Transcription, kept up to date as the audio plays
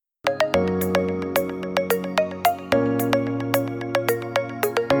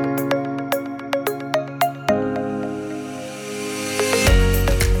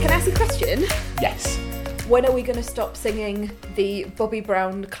Yes. When are we going to stop singing the Bobby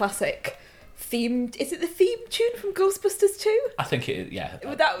Brown classic themed? Is it the theme tune from Ghostbusters 2? I think it is, yeah.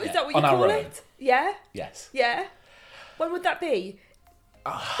 Is that what you On our call own. it? Yeah? Yes. Yeah? When would that be?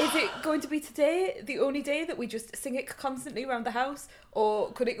 Is it going to be today, the only day that we just sing it constantly around the house?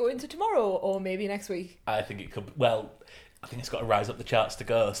 Or could it go into tomorrow or maybe next week? I think it could. Well, I think it's got to rise up the charts to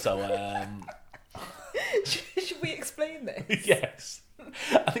go, so... Should we explain this? Yes.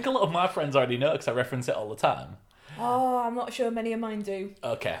 I think a lot of my friends already know because I reference it all the time. Oh, I'm not sure many of mine do.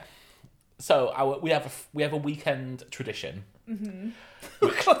 Okay. So we have a weekend tradition. Mm-hmm.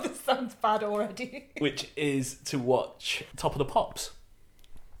 Oh God, this sounds bad already. Which is to watch Top of the Pops.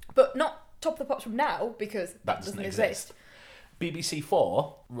 But not Top of the Pops from now, because that doesn't exist. BBC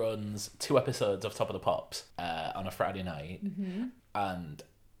 4 runs 2 episodes of Top of the Pops on a Friday night. Mm-hmm. And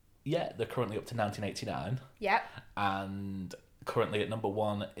yeah, they're currently up to 1989. Yep. And currently at number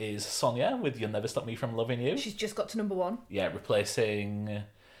 1 is Sonia with You'll Never Stop Me From Loving You. She's just got to number 1. Yeah, replacing...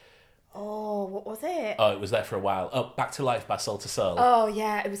 Oh, what was it? Oh, it was there for a while. Oh, Back to Life by Soul to Soul. Oh,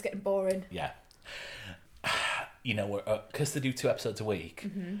 yeah, it was getting boring. Yeah. You know, because they do 2 episodes a week,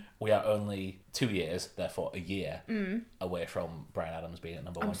 mm-hmm. we are only 2 years, therefore a year, away from Bryan Adams being at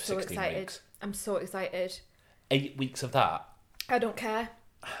number 1 for 16 weeks. I'm so excited. 8 weeks of that. I don't care.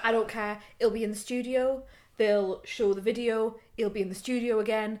 It'll be in the studio. They'll show the video. It'll be in the studio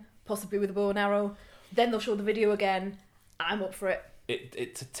again, possibly with a bow and arrow. Then they'll show the video again. I'm up for it.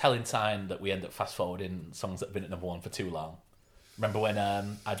 It's a telling sign that we end up fast forwarding songs that have been at number 1 for too long. Remember when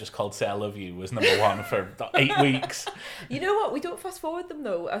I Just Called Say I Love You was number 1 for 8 weeks? You know what? We don't fast forward them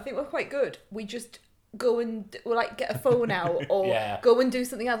though. I think we're quite good. We just go and get a phone out or go and do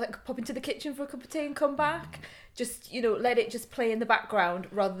something else, like pop into the kitchen for a cup of tea and come back. Just, let it just play in the background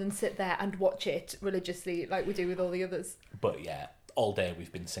rather than sit there and watch it religiously like we do with all the others. But yeah, all day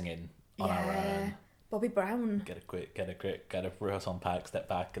we've been singing on our own. Bobby Brown. Get a grip, get a rehearse on pack, step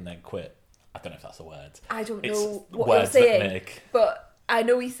back and then quit. I don't know if that's a word. I don't know what words he's saying, that make... but I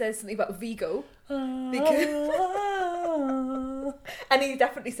know he says something about Vigo. Because... and he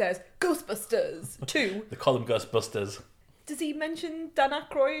definitely says Ghostbusters 2. They call them Ghostbusters. Does he mention Dan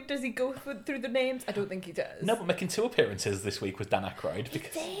Aykroyd? Does he go through the names? I don't think he does. No, but making 2 appearances this week was Dan Aykroyd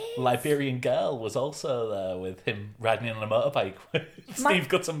because Liberian Girl was also there with him riding in on a motorbike with Steve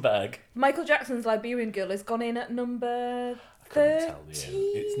Guttenberg. Michael Jackson's Liberian Girl has gone in at number 13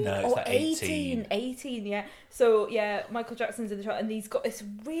 it's like 18. 18, yeah. So yeah, Michael Jackson's in the shot and he's got this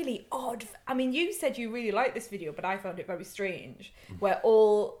really odd... I mean, you said you really liked this video, but I found it very strange, where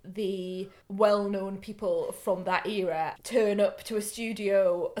all the well-known people from that era turn up to a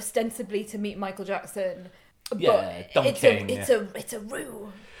studio ostensibly to meet Michael Jackson. Yeah, but Don King. It's a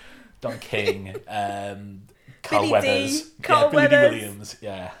ruse. Don King, Carl Billy Weathers. D, Carl Billy D. Weathers. Williams,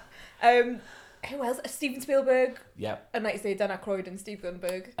 yeah. Who else? Steven Spielberg. Yep. And like you say, Dan Aykroyd and Steve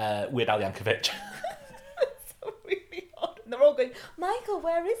Guttenberg. Weird Al Yankovic. So really odd. And they're all going, Michael,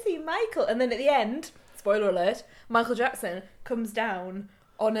 where is he? Michael. And then at the end, spoiler alert, Michael Jackson comes down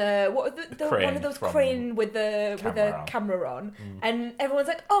on a one of those crane with a camera on, and everyone's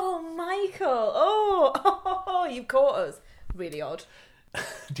like, "Oh, Michael! Oh, you caught us!" Really odd.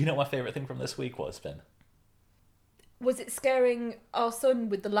 Do you know what my favourite thing from this week was, Finn? Was it scaring our son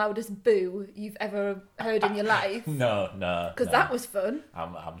with the loudest boo you've ever heard in your life? No. Because that was fun.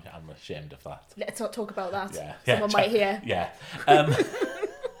 I'm ashamed of that. Let's not talk about that. Yeah. Someone might hear. Yeah.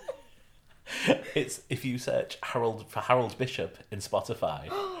 It's if you search Harold Bishop in Spotify,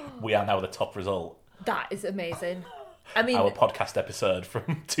 we are now the top result. That is amazing. I mean, our podcast episode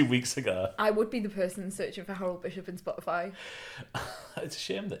from 2 weeks ago. I would be the person searching for Harold Bishop in Spotify. It's a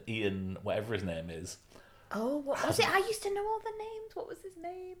shame that Ian, whatever his name is. Oh, what was it? I used to know all the names. What was his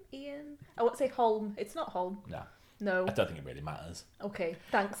name? Ian? I won't say Holm. It's not Holm. No. I don't think it really matters. Okay,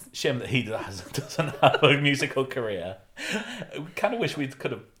 thanks. Shame that he doesn't have a musical career. We kind of wish we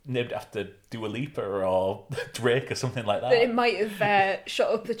could have named it after Dua Lipa or Drake or something like that. But it might have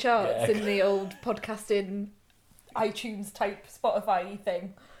shot up the charts in the old podcasting iTunes type Spotify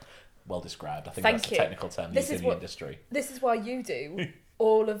thing. Well described. I think Thank that's you. a technical term used in the industry. This is why you do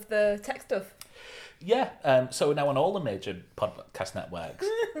all of the tech stuff. Yeah, so we're now on all the major podcast networks,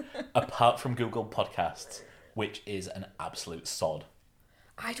 apart from Google Podcasts, which is an absolute sod.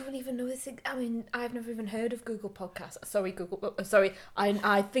 I don't even know this. I mean, I've never even heard of Google Podcasts. Sorry, Google. Sorry,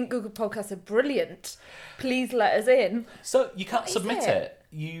 I think Google Podcasts are brilliant. Please let us in. So you can't submit it.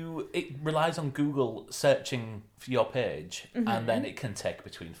 It relies on Google searching for your page, and then it can take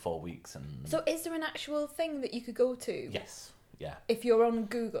between 4 weeks and. So, is there an actual thing that you could go to? Yes. Yeah. If you're on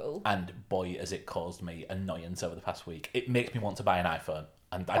Google. And boy, has it caused me annoyance over the past week. It makes me want to buy an iPhone.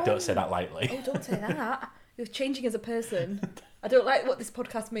 And I don't say that lightly. Oh, don't say that. You're changing as a person. I don't like what this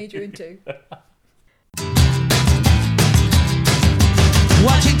podcast made you into.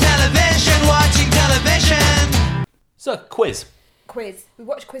 Watching television. So, quiz. Quiz. We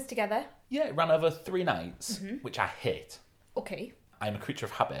watched quiz together. Yeah, it ran over 3 nights, which I hate. Okay. I'm a creature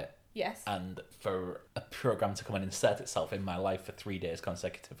of habit. Yes. And for a programme to come and insert itself in my life for 3 days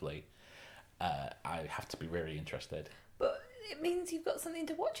consecutively, I have to be really interested. But it means you've got something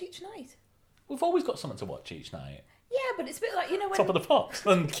to watch each night. We've always got something to watch each night. Yeah, but it's a bit like, when... Top of the pops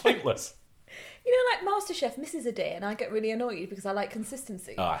and pointless. Like MasterChef misses a day and I get really annoyed because I like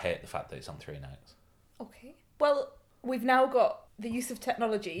consistency. Oh, I hate the fact that it's on 3 nights. Okay. Well, we've now got the use of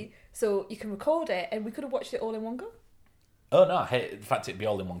technology, so you can record it and we could have watched it all in one go. Oh, no, I hate the fact it'd be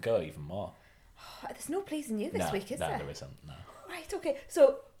all in one go even more. There's no pleasing you this week, is there? No, there isn't, no. Right, okay.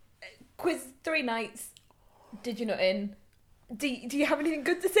 So, quiz 3 nights. Did you not in? Do you have anything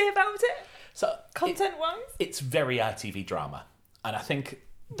good to say about it? So content-wise? It's very ITV drama. And I think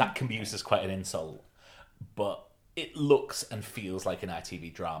that can be used as quite an insult. But it looks and feels like an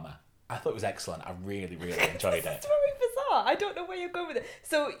ITV drama. I thought it was excellent. I really, really enjoyed it. It's very bizarre. I don't know where you're going with it.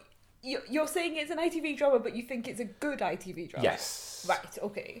 So, you're saying it's an ITV drama, but you think it's a good ITV drama? Yes. Right,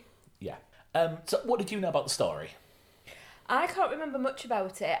 okay. Yeah. So what did you know about the story? I can't remember much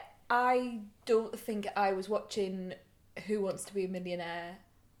about it. I don't think I was watching Who Wants to Be a Millionaire.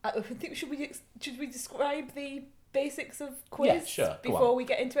 I think should we describe the basics of quiz before we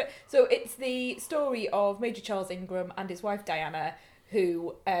get into it? So it's the story of Major Charles Ingram and his wife Diana,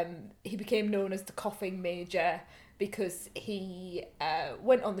 who he became known as the coughing major because he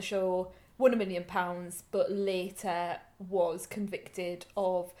went on the show, won £1 million, but later was convicted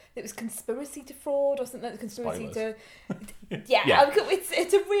of, it was conspiracy to fraud or something like conspiracy Spoilers. to... Yeah.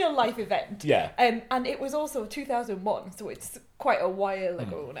 It's a real life event. Yeah. And it was also 2001, so it's quite a while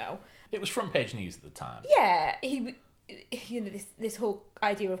ago now. It was front page news at the time. Yeah, he this whole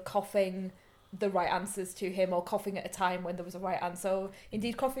idea of coughing the right answers to him, or coughing at a time when there was a right answer, or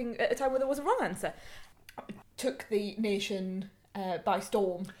indeed coughing at a time when there was a wrong answer, took the nation by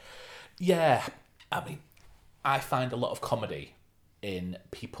storm. Yeah, I mean, I find a lot of comedy in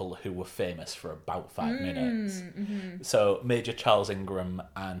people who were famous for about 5 minutes. Mm-hmm. So Major Charles Ingram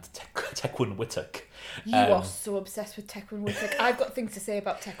and Tequan Whittock. You are so obsessed with Tequan Whittock. I've got things to say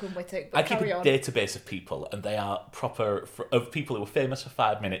about Tequan Whittock, but I keep carry a on. database of people, and they are of people who were famous for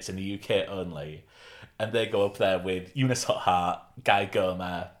 5 minutes in the UK only. And they go up there with Eunice Hut-Hart, Guy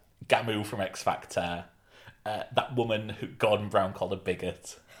Gomer, Gamu from X Factor, that woman who Gordon Brown called a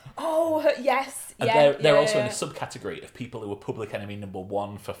bigot. Oh, yes. And they're also in a subcategory of people who were public enemy number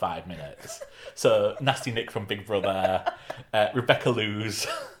 1 for 5 minutes. So Nasty Nick from Big Brother, Rebecca Loos.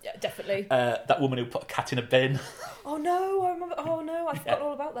 Yeah, definitely. That woman who put a cat in a bin. Oh no, I remember. Oh no, I forgot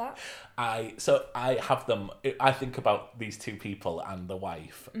all about that. I have them. I think about these two people and the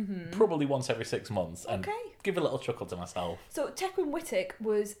wife probably once every 6 months, and give a little chuckle to myself. So Tequan Whittock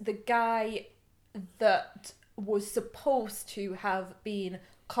was the guy that was supposed to have been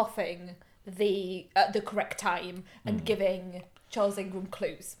coughing at the correct time and giving Charles Ingram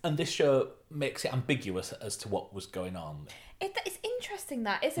clues. And this show makes it ambiguous as to what was going on. It's interesting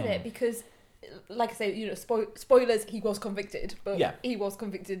that, isn't it? Because, like I say, spoilers, he was convicted, but he was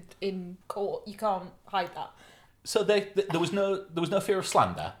convicted in court. You can't hide that. So there was no fear of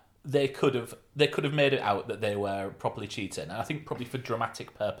slander. They could have made it out that they were properly cheating, and I think probably for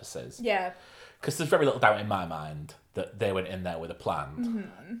dramatic purposes. Yeah. Because there's very little doubt in my mind that they went in there with a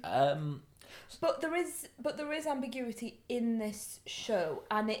plan. Mm-hmm. But there is ambiguity in this show,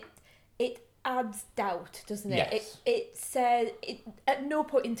 and it adds doubt, doesn't it? Yes. It said at no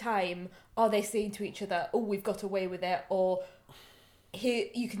point in time are they saying to each other, "Oh, we've got away with it," or here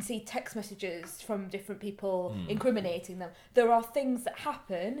you can see text messages from different people incriminating them. There are things that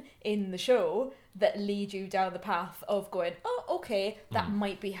happen in the show that lead you down the path of going, "Oh, okay, that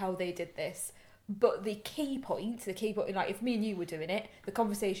might be how they did this." But the key point, like if me and you were doing it, the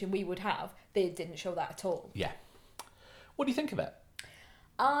conversation we would have, they didn't show that at all. Yeah. What do you think of it?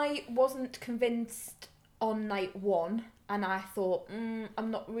 I wasn't convinced on night 1, and I thought,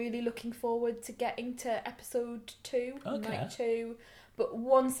 I'm not really looking forward to getting to episode 2, night 2. But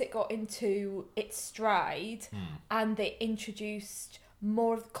once it got into its stride, and they introduced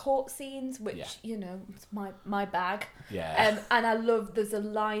more of the court scenes, which, it's my bag. Yeah. And I love, there's a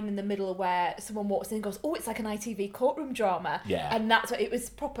line in the middle where someone walks in and goes, "Oh, it's like an ITV courtroom drama." Yeah. And that's what, it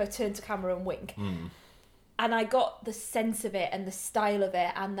was proper turn to camera and wink. And I got the sense of it and the style of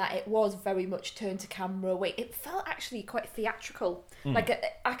it, and that it was very much turned to camera. It felt actually quite theatrical. Like,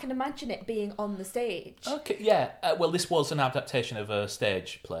 I can imagine it being on the stage. Okay, yeah. Well, this was an adaptation of a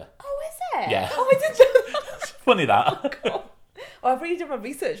stage play. Oh, is it? Yeah. Oh, I didn't know that. It's funny that. Oh, God. Well, I've really done my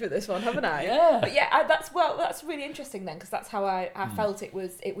research with this one, haven't I? Yeah. But yeah, that's really interesting then, because that's how I felt it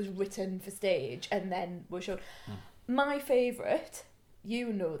was written for stage and then was shown. My favourite,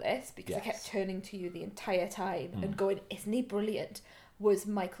 you know this, because I kept turning to you the entire time and going, isn't he brilliant, was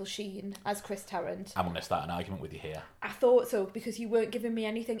Michael Sheen as Chris Tarrant. I'm going to start an argument with you here. I thought so, because you weren't giving me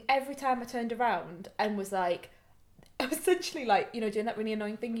anything every time I turned around and was like, essentially like, you know, doing that really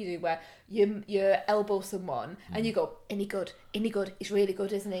annoying thing you do where you elbow someone and you go, isn't he good, he's really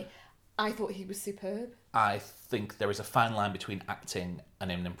good, isn't he? I thought he was superb. I think there is a fine line between acting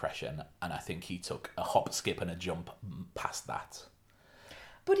and an impression, and I think he took a hop, skip and a jump past that.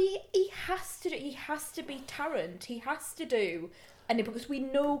 But he has to be Tarrant. He has to do, and because we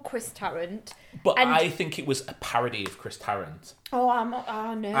know Chris Tarrant. But I think it was a parody of Chris Tarrant. No.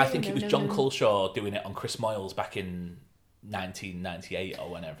 I think it was John Culshaw doing it on Chris Moyles back in 1998 or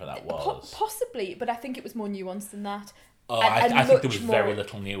whenever that was. Possibly, but I think it was more nuanced than that. Oh, I think there was very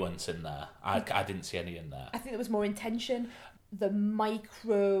little nuance in there. I didn't see any in there. I think there was more intention. The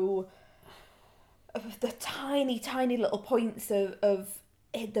micro, the tiny little points of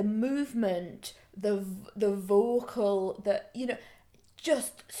the movement, the vocal, you know,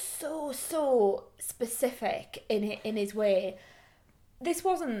 just so specific in his way. This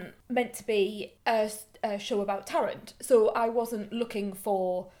wasn't meant to be a show about Tarrant, so I wasn't looking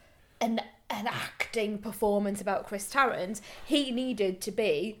for an acting performance about Chris Tarrant. He needed to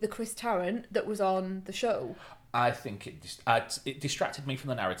be the Chris Tarrant that was on the show. I think it distracted me from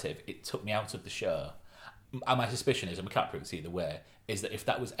the narrative. It took me out of the show. And my suspicion is, and we can't prove this either way, is that if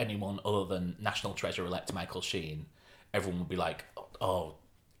that was anyone other than National Treasure-elect Michael Sheen, everyone would be like, oh,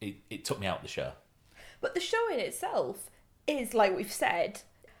 it took me out of the show. But the show in itself is, like we've said,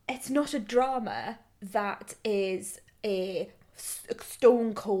 it's not a drama that is a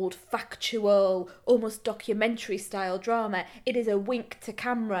stone cold, factual, almost documentary style drama. It is a wink to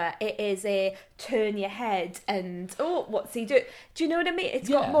camera. It is a turn your head and what's he doing? Do you know what I mean? It's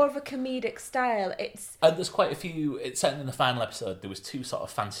got more of a comedic style. And there's quite a few. Certainly in the final episode, there was 2 sort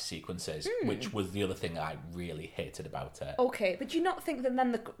of fancy sequences, which was the other thing I really hated about it. Okay, but do you not think that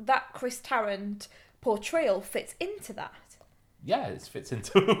then that Chris Tarrant portrayal fits into that? Yeah, it fits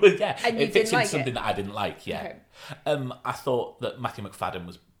into And it fits into something that I didn't like. Yeah, okay. I thought that Matthew McFadden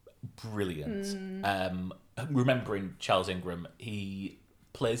was brilliant. Remembering Charles Ingram, he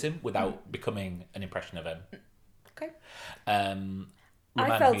plays him without becoming an impression of him. Okay.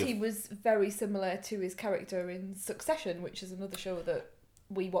 I felt he was very similar to his character in Succession, which is another show that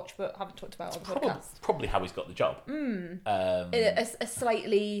we watch but haven't talked about on the podcast. Probably how he's got the job. A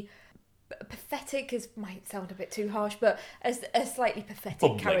slightly pathetic might sound a bit too harsh, but a slightly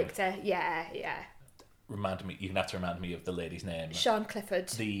pathetic character. Yeah. You're gonna have to remind me of the lady's name. Sian Clifford.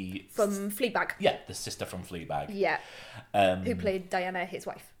 From Fleabag. Yeah, the sister from Fleabag. Yeah. Who played Diana, his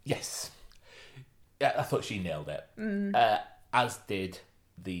wife. Yes. Yeah, I thought she nailed it. As did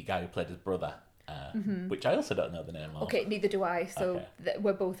the guy who played his brother, which I also don't know the name of. Okay, neither do I. So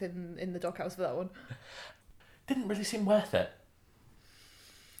we're both in the doghouse for that one. Didn't really seem worth it.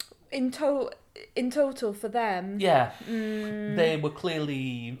 In total for them. Yeah. They were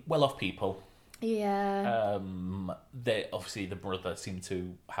clearly well-off people. Yeah. They obviously, the brother seemed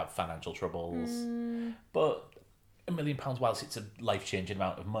to have financial troubles. But £1 million, whilst it's a life-changing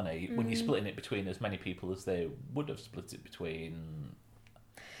amount of money, when you're splitting it between as many people as they would have split it between...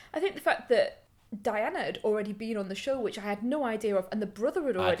 I think the fact that Diana had already been on the show, which I had no idea of, and the brother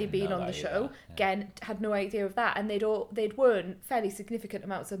had already been on the show. Yeah. Again, had no idea of that, and they'd won fairly significant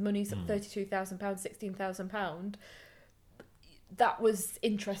amounts of money, so £32,000, £16,000. That was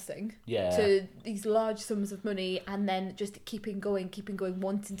interesting. Yeah. To these large sums of money, and then just keeping going,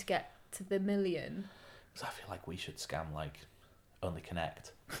 wanting to get to the million. Because I feel like we should scam like Only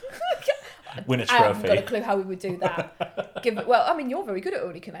Connect. Win a trophy. I haven't got a clue how we would do that. You're very good at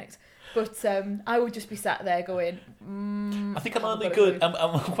Only Connect. But I would just be sat there going... I think I'm only good.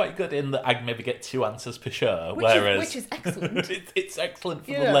 I'm quite good in that I can maybe get 2 answers per show. Which is excellent. it's excellent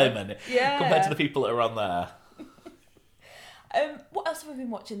for the layman compared to the people that are on there. What else have we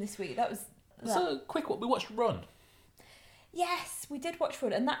been watching this week? So quick one. We watched Run. Yes, we did watch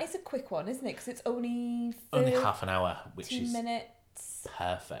Run, and that is a quick one, isn't it? Because it's only half an hour, which is minutes.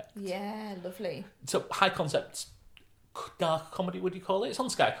 Perfect. Yeah, lovely. So high concept. Dark comedy, would you call it? It's on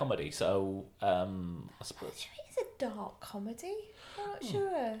Sky Comedy, so I suppose... It's a dark comedy? I'm not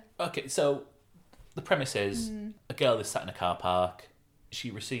sure. Okay, so the premise is a girl is sat in a car park.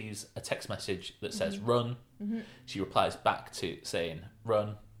 She receives a text message that says run. She replies back to saying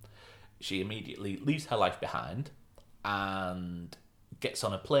run. She immediately leaves her life behind and gets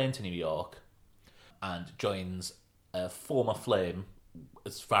on a plane to New York and joins a former flame,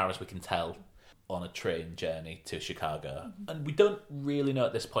 as far as we can tell, on a train journey to Chicago. And we don't really know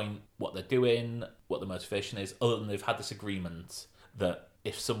at this point what they're doing, what the motivation is, other than they've had this agreement that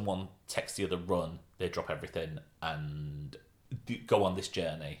if someone texts the other run, they drop everything and go on this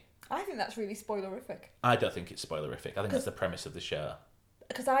journey. I think that's really spoilerific. I don't think it's spoilerific. I think that's the premise of the show.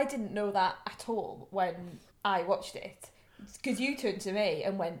 Because I didn't know that at all when I watched it. Because you turned to me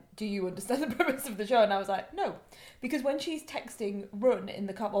and went, do you understand the premise of the show? And I was like, no. Because when she's texting run in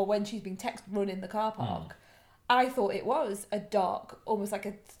the car, or when she's being texted run in the car park, I thought it was a dark, almost like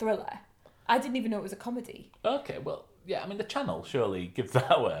a thriller. I didn't even know it was a comedy. Okay, well, yeah, I mean, the channel surely gives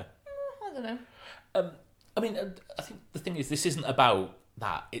that away. I don't know. I think the thing is, this isn't about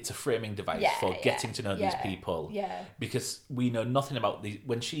that. It's a framing device for getting to know these people. Yeah. Because we know nothing about these.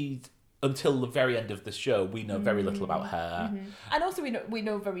 Until the very end of the show, we know very little about her. And also we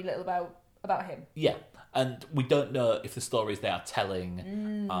know very little about him. Yeah. And we don't know if the stories they are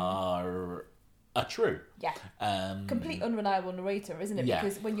telling are true. Yeah. Complete unreliable narrator, isn't it? Yeah.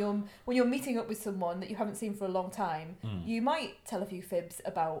 Because when you're meeting up with someone that you haven't seen for a long time, you might tell a few fibs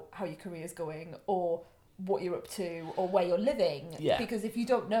about how your career's going or what you're up to or where you're living. Yeah. Because if you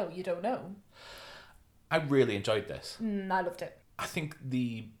don't know, you don't know. I really enjoyed this. I loved it. I think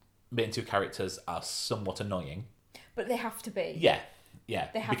the main two characters are somewhat annoying. But they have to be. Yeah.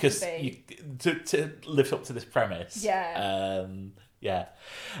 They have because to be. To live up to this premise. Yeah. And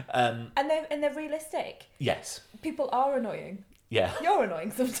they're realistic. Yes. People are annoying. Yeah. You're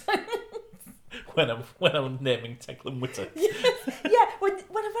annoying sometimes. when I'm naming Declan Witter. Yeah, when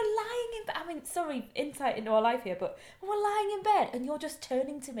we're lying in bed, I mean, sorry, insight into our life here, but when we're lying in bed and you're just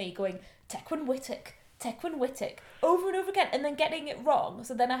turning to me going, Declan Wittick, over and over again, and then getting it wrong,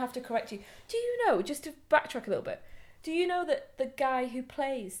 so then I have to correct you. Do you know, just to backtrack a little bit, do you know that the guy who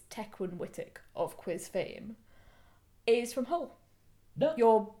plays Declan Wittick of Quiz fame is from Hull? No.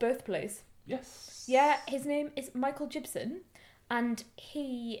 Your birthplace. Yes. Yeah, his name is Michael Gibson, and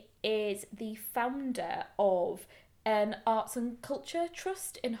he is the founder of an arts and culture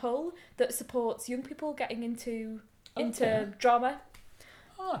trust in Hull that supports young people getting into drama.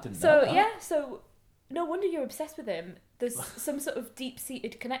 Oh, I didn't know that. Yeah, so no wonder you're obsessed with him. There's some sort of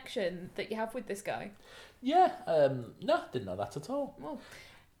deep-seated connection that you have with this guy. Yeah, no, didn't know that at all. Well,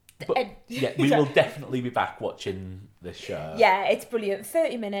 but we will definitely be back watching this show. Yeah, it's brilliant.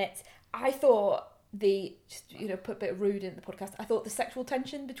 30 minutes. I thought put a bit of rude in the podcast. I thought the sexual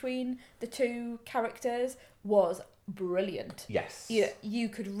tension between the two characters was brilliant. Yes. You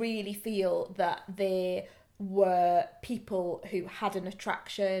could really feel that they were people who had an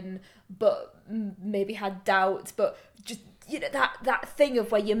attraction, but maybe had doubts, but just, that thing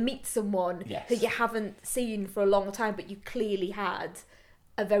of where you meet someone who you haven't seen for a long time, but you clearly had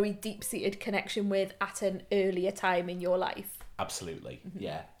a very deep-seated connection with at an earlier time in your life. Absolutely,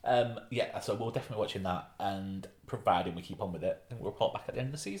 yeah. So we're definitely watching that, and providing we keep on with it, I think we'll report back at the end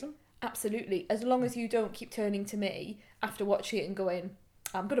of the season. Absolutely, as long as you don't keep turning to me after watching it and going,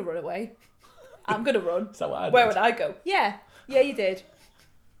 I'm going to run away. I'm going to run. Is that what I did? Where would I go? Yeah, you did.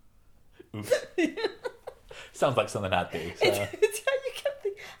 Oops. Sounds like something I'd do. So. I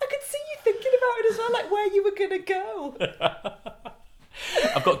could see you thinking about it as well, like where you were going to go.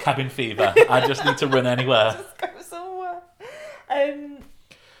 I've got cabin fever. I just need to run anywhere. Just go somewhere.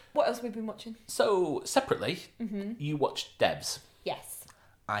 What else have we been watching? So, separately, you watched Devs. Yes.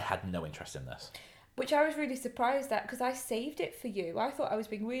 I had no interest in this. Which I was really surprised at, because I saved it for you. I thought I was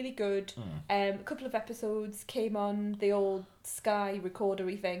being really good. A couple of episodes came on the old Sky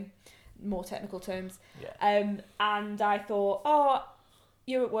recordery thing, more technical terms. Yeah. And I thought,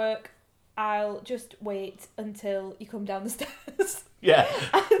 you're at work, I'll just wait until you come down the stairs. Yeah.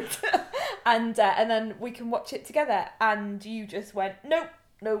 and then we can watch it together. And you just went, nope.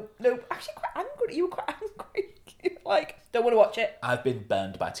 Actually, quite angry. You were quite angry. Like, don't want to watch it. I've been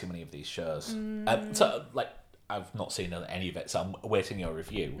burned by too many of these shows. I've not seen any of it, so I'm awaiting your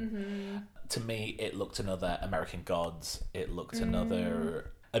review. To me, it looked another American Gods. It looked another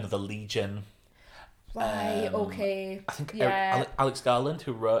Legion. Right, okay. I think Alex Garland,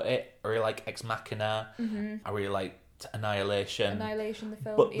 who wrote it, I really like Ex Machina. I really liked Annihilation. Annihilation, the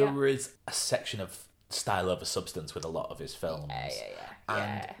film. But there is a section of style over substance with a lot of his films.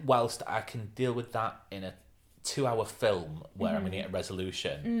 And whilst I can deal with that in a 2-hour film where I'm going to get a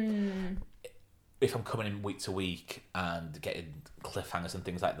resolution, if I'm coming in week to week and getting cliffhangers and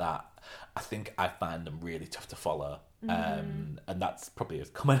things like that, I think I find them really tough to follow. And that's probably a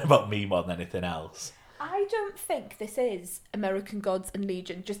comment about me more than anything else. I don't think this is American Gods and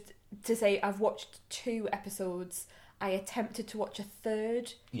Legion. Just to say, I've watched 2 episodes. I attempted to watch a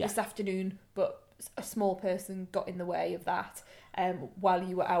third this afternoon, but a small person got in the way of that while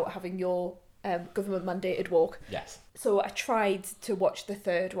you were out having your government-mandated walk. Yes. So I tried to watch the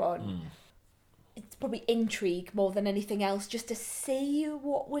third one. It's probably intrigue more than anything else, just to see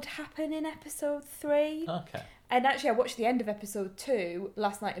what would happen in episode 3. Okay. And actually, I watched the end of episode 2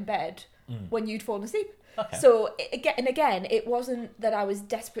 last night in bed when you'd fallen asleep. Okay. So again, it wasn't that I was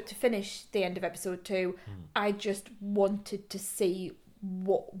desperate to finish the end of episode 2. I just wanted to see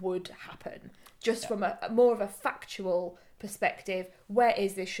what would happen, just from a more of a factual perspective. Where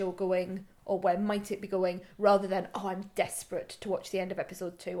is this show going, or where might it be going, rather than I'm desperate to watch the end of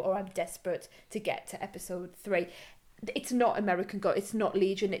episode 2, or I'm desperate to get to episode 3. It's not American God, it's not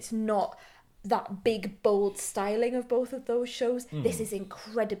Legion, it's not that big bold styling of both of those shows. This is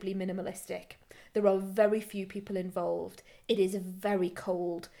incredibly minimalistic. There are very few people involved. It is very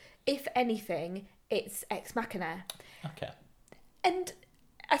cold. If anything, it's Ex Machina. Okay. And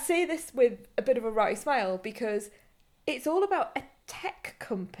I say this with a bit of a wry smile, because it's all about a tech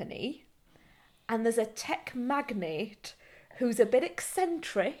company, and there's a tech magnate who's a bit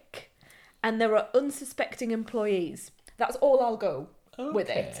eccentric, and there are unsuspecting employees. That's all I'll go with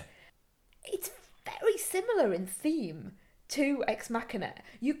it. It's very similar in theme to Ex Machina.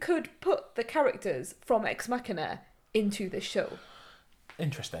 You could put the characters from Ex Machina into the show.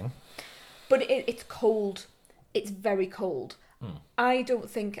 Interesting. But it's cold. It's very cold. I don't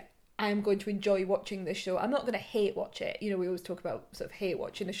think I'm going to enjoy watching this show. I'm not going to hate watch it. You know, we always talk about sort of hate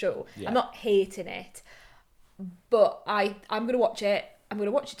watching a show. Yeah. I'm not hating it. But I'm going to watch it. I'm going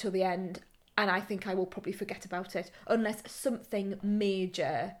to watch it till the end. And I think I will probably forget about it unless something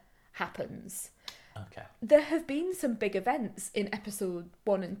major happens. Okay. There have been some big events in episode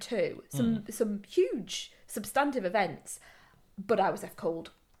 1 and 2. Some huge, substantive events. But I was left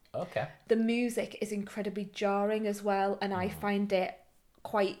cold. Okay. The music is incredibly jarring as well, and I find it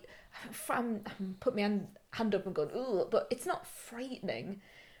quite... I'm put my hand up and going, ugh, but it's not frightening.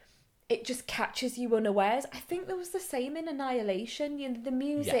 It just catches you unawares. I think there was the same in Annihilation. You know, the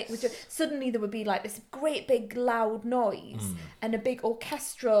music was just... Suddenly there would be like this great big loud noise and a big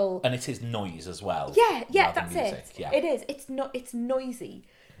orchestral... And it is noise as well. Yeah, that's it. Yeah. It is. It's noisy.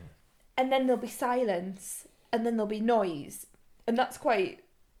 And then there'll be silence, and then there'll be noise. And that's quite...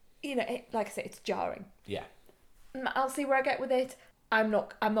 You know, like I say, it's jarring. Yeah. I'll see where I get with it. I'm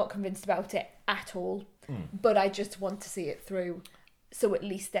not convinced about it at all. But I just want to see it through. So at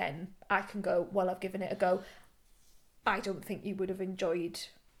least then I can go, well, I've given it a go. I don't think you would have enjoyed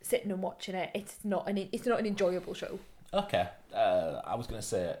sitting and watching it. It's not an enjoyable show. Okay. I was going to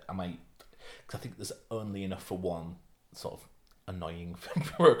say I might, because I think there's only enough for one sort of annoying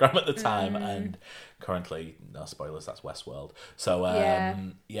program at the time, and currently, no spoilers, that's Westworld. So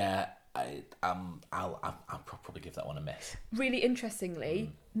I'll probably give that one a miss. Really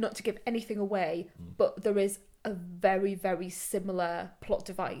interestingly, not to give anything away, but there is a very, very similar plot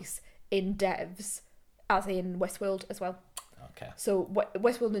device in Devs as in Westworld as well. Okay. So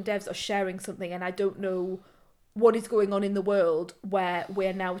Westworld and Devs are sharing something, and I don't know what is going on in the world where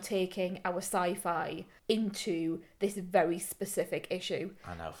we're now taking our sci-fi into this very specific issue.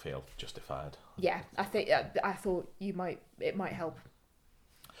 I now feel justified. Yeah, I thought it might help.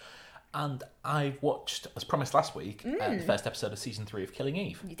 And I've watched, as promised last week, the first episode of season 3 of Killing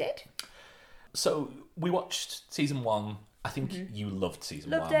Eve. You did? So we watched season 1. I think you loved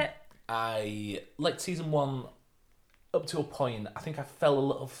season 1. Loved it. I liked season 1 up to a point. I think I fell a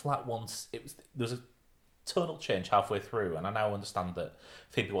little flat once. There was a tonal change halfway through, and I now understand that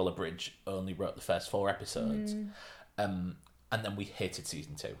Phoebe Waller-Bridge only wrote the first 4 episodes. And then we hated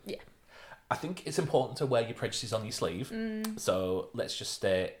season 2. Yeah. I think it's important to wear your prejudices on your sleeve. So let's just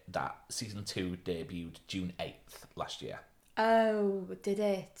state that season 2 debuted June 8th last year. Oh, did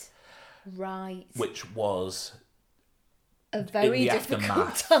it? Right. Which was a very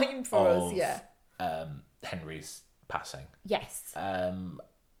difficult time for us, yeah. Henry's passing. Yes. And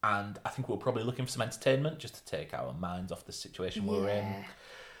I think we're probably looking for some entertainment just to take our minds off the situation we're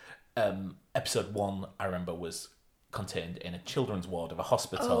in. Episode 1, I remember, was contained in a children's ward of a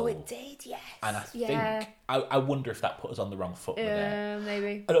hospital. Oh, it did, yes. And I think, I wonder if that put us on the wrong foot with it.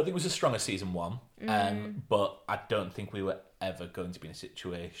 Maybe. I don't think it was as strong as season 1, but I don't think we were ever going to be in a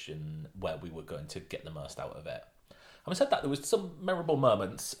situation where we were going to get the most out of it. Having said that, there was some memorable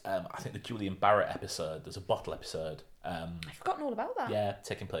moments. I think the Julian Barrett episode, there's a bottle episode I've forgotten all about that. Yeah,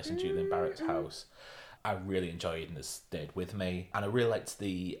 taking place in Julian Barratt's house. I really enjoyed and has stayed with me. And I really liked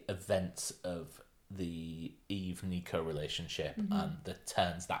the events of the Eve-Nico relationship and the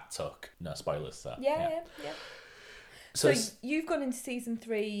turns that took. No spoilers, so. Yeah. So you've gone into season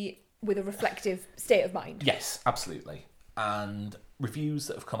 3 with a reflective state of mind. Yes, absolutely. And reviews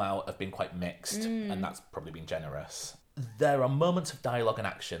that have come out have been quite mixed, and that's probably been generous. There are moments of dialogue and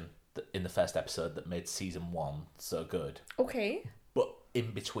action in the first episode that made season 1 so good. Okay. But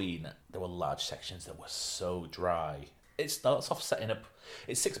in between, there were large sections that were so dry. It starts off setting up...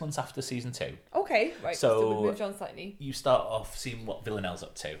 It's 6 months after season 2. Okay, right. So we've moved on slightly. You start off seeing what Villanelle's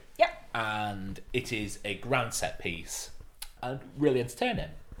up to. Yep. And it is a grand set piece and really entertaining.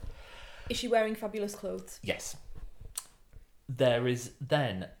 Is she wearing fabulous clothes? Yes. There is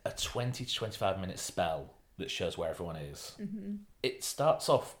then a 20 to 25 minute spell that shows where everyone is. Mm-hmm. It starts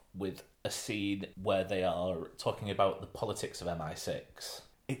off with a scene where they are talking about the politics of MI6.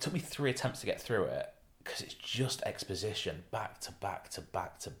 It took me 3 attempts to get through it because it's just exposition back to back to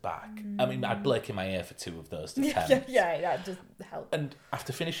back to back. I mean, I'd blake in my ear for 2 of those attempts. Yeah, that doesn't help. And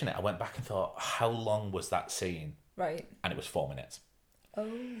after finishing it, I went back and thought, how long was that scene? Right. And it was 4 minutes. Oh.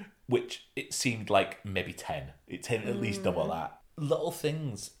 Which it seemed like maybe 10. It seemed at least double that. Little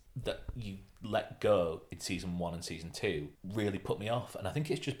things that you let go in season 1 and season 2 really put me off. And I think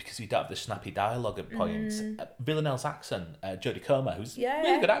it's just because you don't have the snappy dialogue at points. Villanelle's accent, Jodie Comer, who's a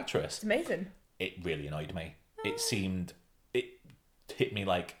really good actress. It's amazing. It really annoyed me. It hit me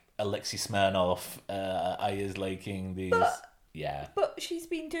like Alexei Smirnoff, Ayers Laking, these... But she's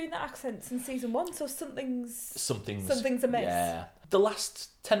been doing that accent since season 1, so something's amiss. Yeah. The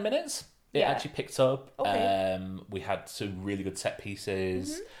last 10 minutes, it actually picked up. Okay. We had some really good set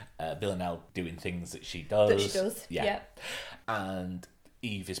pieces. Villanelle doing things that she does. Yeah. And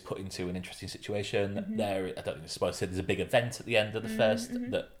Eve is put into an interesting situation. There, I don't think it's supposed to say there's a big event at the end of the first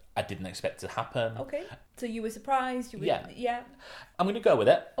that I didn't expect to happen. Okay. So you were surprised? Yeah. I'm going to go with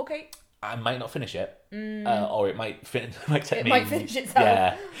it. Okay. I might not finish it, or it might finish itself.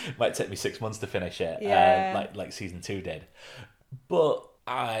 Yeah, it might take me 6 months to finish it, like season 2 did. But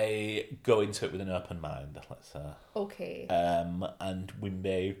I go into it with an open mind. Let's say. Okay. And we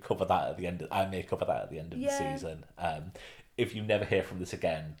may cover that at the end. I may cover that at the end of the season. If you never hear from this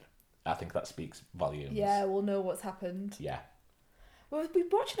again, I think that speaks volumes. Yeah, we'll know what's happened. Yeah. Well, we've been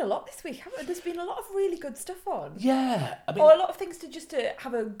watching a lot this week, haven't we? There's been a lot of really good stuff on. Yeah. I mean, or a lot of things to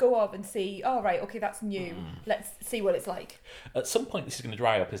have a go of and see, oh, right, okay, that's new. Let's see what it's like. At some point, this is going to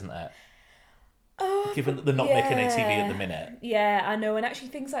dry up, isn't it? Given that they're not making any TV at the minute. Yeah, I know. And actually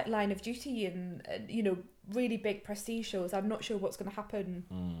things like Line of Duty and really big prestige shows, I'm not sure what's going to happen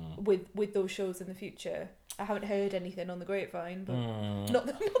with those shows in the future. I haven't heard anything on the grapevine, but not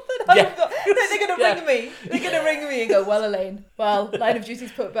that I've got. They're going to ring me. They're going to ring me and go, well, Elaine, Line of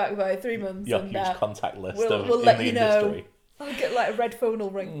Duty's put back by 3 months. Your huge contact list we'll in let the you industry. Know. I'll get like a red phone will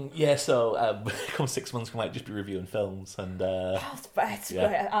ring. So come 6 months, we might just be reviewing films and...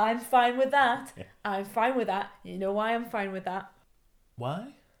 Right. I'm fine with that. Yeah. I'm fine with that. You know why I'm fine with that?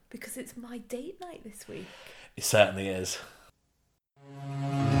 Why? Because it's my date night this week. It certainly is.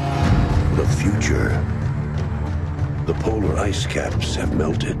 The future. The polar ice caps have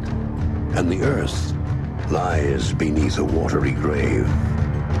melted, and the Earth lies beneath a watery grave.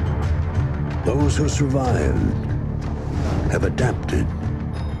 Those who survived have adapted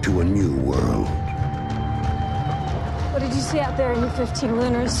to a new world. What did you see out there in your 15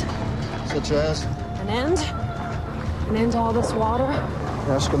 lunars? Such as? An end? An end to all this water?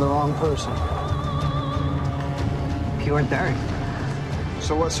 You're asking the wrong person. You weren't there.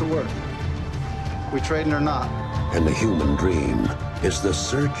 So what's the word? We trading or not? And the human dream is the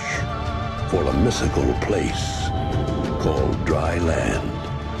search for a mythical place called dry land.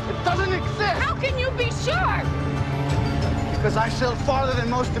 It doesn't exist! How can you be sure? Because I sailed farther than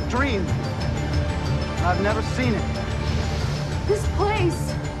most have dreamed. I've never seen it. This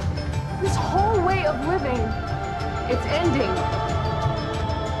place, this whole way of living, it's ending.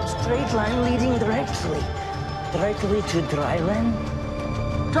 Straight line leading directly to dry land.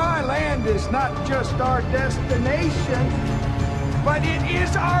 Dry land is not just our destination, but it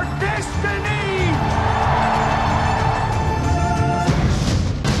is our destiny!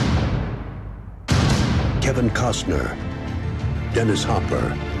 Kevin Costner, Dennis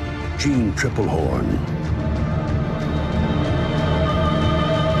Hopper, Gene Triplehorn.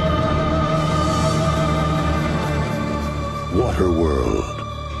 Waterworld.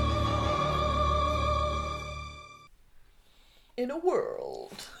 In a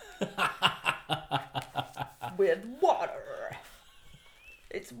world with water.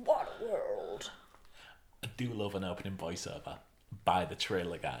 It's Waterworld. do love an opening voiceover by the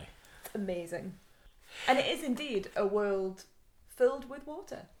trailer guy. It's amazing. And it is indeed a world filled with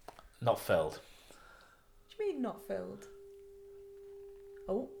water. Not filled. What do you mean not filled?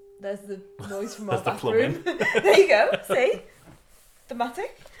 Oh, there's the noise from There's our the bathroom. There you go. See?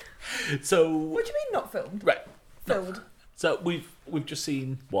 Thematic. So... What do you mean not filmed? Right. Filled. So we've just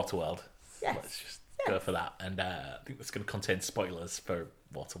seen Waterworld. Yes. Let's just go for that. And I think that's going to contain spoilers for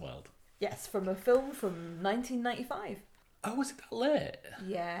Waterworld. Yes, from a film from 1995. Oh, was it that late?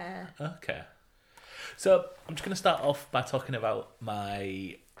 Yeah. Okay. So I'm just going to start off by talking about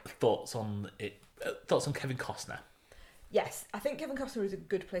my thoughts on it. Thoughts on Kevin Costner. Yes, I think Kevin Costner is a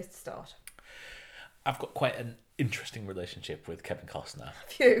good place to start. I've got quite an interesting relationship with Kevin Costner.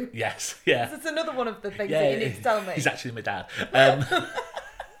 Phew. Yes, yeah. That's another one of the things that you need to tell me. He's actually my dad.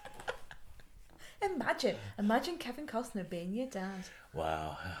 Imagine Kevin Costner being your dad.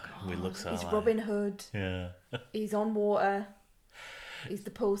 Wow, we look so He's alike. Robin Hood. Yeah. He's on water. He's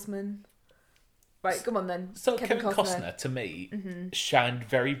the postman. Right, come on then. So Kevin Costner to me, shined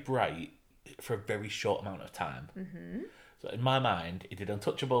very bright for a very short amount of time. Mm-hmm. So in my mind, he did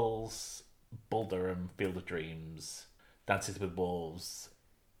Untouchables, Bull Durham, Field of Dreams, Dances with Wolves,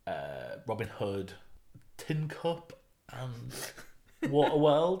 Robin Hood, Tin Cup, and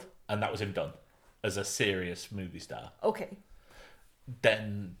Waterworld, and that was him done as a serious movie star. Okay.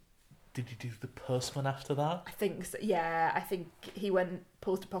 Then, did he do The Postman after that? I think so. Yeah, I think he went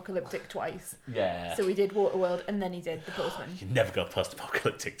post-apocalyptic twice. Yeah. So he did Waterworld and then he did The Postman. You never go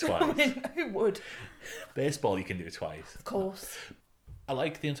post-apocalyptic twice. I mean, who would? Baseball you can do twice. Of course. I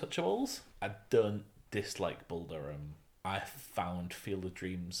like The Untouchables. I don't dislike Bull Durham. I found Field of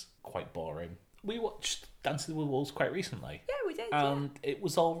Dreams quite boring. We watched Dances with Wolves quite recently. Yeah, we did. And it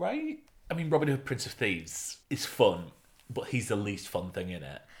was all right. I mean, Robin Hood, Prince of Thieves is fun, but he's the least fun thing in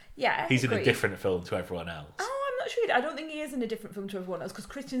it. Yeah, he's agreed. in a different film to everyone else. Oh, I'm not sure. I don't think he is in a different film to everyone else because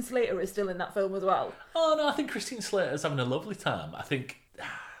Christian Slater is still in that film as well. Oh no, I think Christine Slater's having a lovely time. I think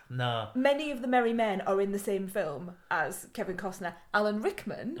no. Many of the Merry Men are in the same film as Kevin Costner. Alan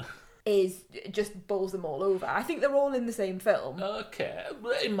Rickman is just bowls them all over. I think they're all in the same film. Okay,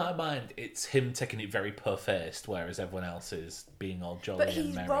 in my mind, it's him taking it very per-faced, whereas everyone else is being all jolly But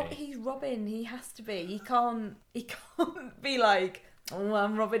and merry. he's Robin. He has to be. He can't be like, oh,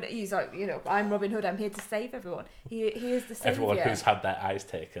 I'm Robin. He's like, I'm Robin Hood. I'm here to save everyone. He is the savior. Everyone who's had their eyes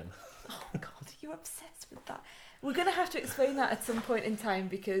taken. Oh God, you're obsessed with that. We're going to have to explain that at some point in time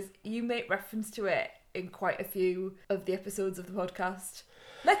because you make reference to it in quite a few of the episodes of the podcast.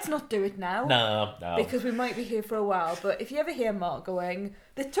 Let's not do it now. No. Because we might be here for a while. But if you ever hear Mark going,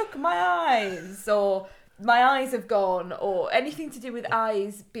 they took my eyes, or my eyes have gone, or anything to do with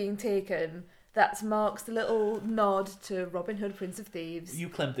eyes being taken, that's Mark's little nod to Robin Hood, Prince of Thieves. You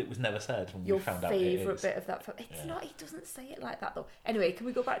claimed it was never said when Your we found out it is. Your favourite bit of that film. It's not, he doesn't say it like that though. Anyway, can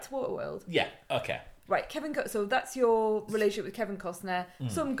we go back to Waterworld? Yeah, okay. Right, so that's your relationship with Kevin Costner.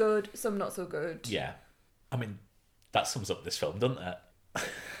 Some good, some not so good. Yeah. I mean, that sums up this film, doesn't it?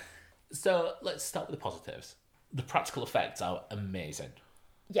 So, let's start with the positives. The practical effects are amazing.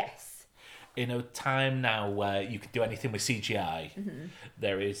 Yes. In a time now where you can do anything with CGI,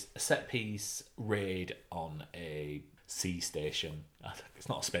 there is a set-piece raid on a sea station. It's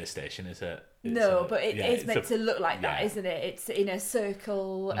not a space station, is it? But it is meant to look like that, isn't it? It's in a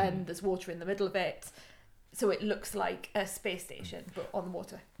circle and there's water in the middle of it. So it looks like a space station, but on the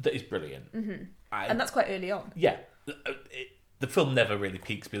water. That is brilliant. Mm-hmm. And that's quite early on. Yeah. The film never really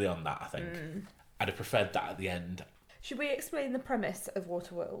peaks beyond that, I think. I'd have preferred that at the end. Should we explain the premise of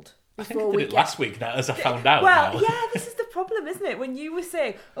Waterworld? I think I did it last week now, as I found out. Well, now. yeah, this is the problem, isn't it? When you were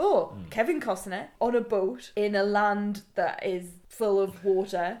saying, Kevin Costner on a boat in a land that is full of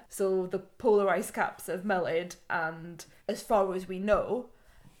water, so the polar ice caps have melted, and as far as we know,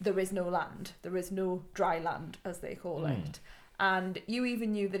 there is no land. There is no dry land, as they call it. And you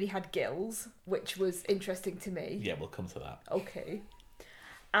even knew that he had gills, which was interesting to me. Yeah, we'll come to that. Okay.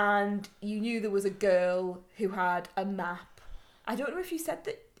 And you knew there was a girl who had a map. I don't know if you said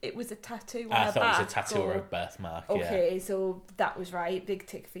that it was a tattoo on her back. I thought it was a tattoo or a birthmark, Okay, so that was right. Big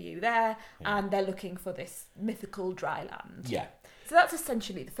tick for you there. Yeah. And they're looking for this mythical dry land. Yeah. So that's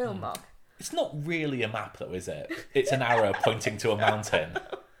essentially the film, Mark. It's not really a map, though, is it? It's an arrow pointing to a mountain.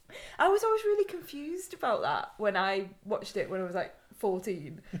 I was always really confused about that when I watched it when I was like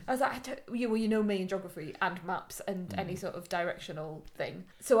 14. I was like, you know me in geography and maps and any sort of directional thing.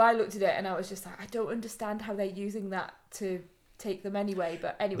 So I looked at it and I was just like, I don't understand how they're using that to take them anyway.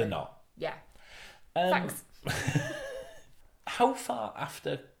 But anyway. They're not. Yeah. Thanks. How far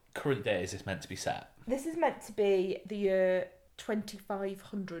after current day is this meant to be set? This is meant to be the year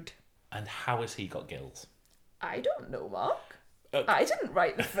 2500. And how has he got gills? I don't know, Mark. I didn't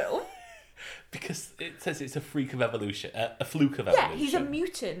write the film. Because it says it's a freak of evolution, a fluke of evolution. Yeah, he's a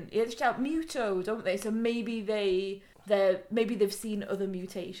mutant. They shout muto, don't they? So maybe they've seen other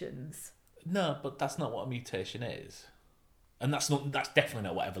mutations. No, but that's not what a mutation is, and that's definitely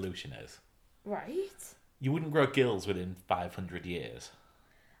not what evolution is. Right. You wouldn't grow gills within 500 years.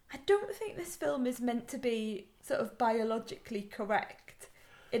 I don't think this film is meant to be sort of biologically correct.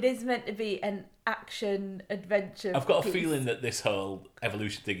 It is meant to be an action adventure. I've got a feeling that this whole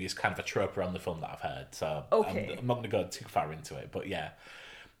evolution thing is kind of a trope around the film that I've heard, so okay. I'm not going to go too far into it. But yeah,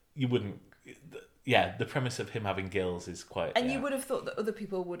 you wouldn't. Yeah, the premise of him having gills is quite. And you would have thought that other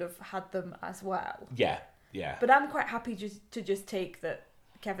people would have had them as well. Yeah. But I'm quite happy to just take that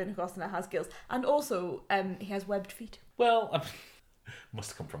Kevin Costner has gills, and also he has webbed feet. Well, must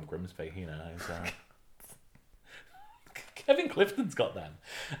have come from Grimsby, you know. Kevin Clifton's got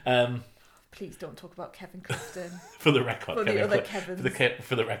them. Please don't talk about Kevin Clifton. For the record, for the other Kevins.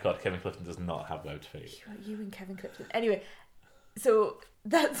 For the record, Kevin Clifton does not have webbed feet. You and Kevin Clifton. Anyway, so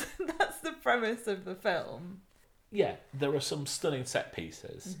that's the premise of the film. Yeah, there are some stunning set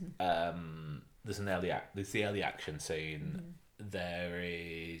pieces. Mm-hmm. There's the early action scene. Mm-hmm.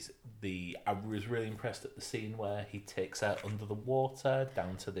 I was really impressed at the scene where he takes her under the water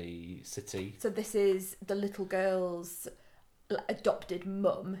down to the city. So this is the little girl's adopted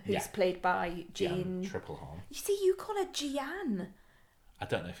mum, who's played by Jean Triplehorn. You see, you call her Jeanne. I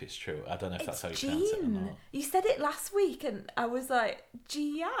don't know if it's true. I don't know if that's how you Jean. pronounce it or not. You said it last week, and I was like,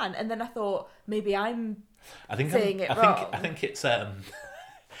 Jeanne, and then I thought maybe I'm saying it wrong. I think it's. I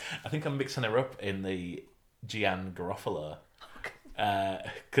think I'm mixing her up in the Jeanne Garofalo.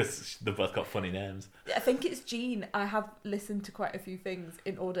 Because they've both got funny names. I think it's Jean. I have listened to quite a few things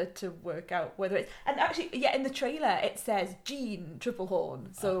in order to work out whether it's... And actually, in the trailer, it says Jean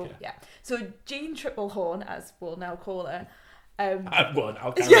Triplehorn. So, okay. So Jean Triplehorn, as we'll now call her... I will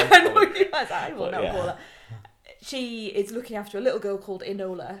now call her. She is looking after a little girl called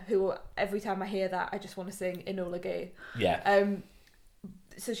Enola, who, every time I hear that, I just want to sing Enola Gay. Yeah.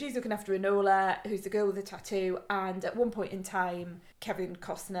 So she's looking after Enola, who's the girl with the tattoo, and at one point in time, Kevin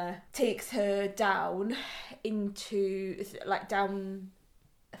Costner takes her down into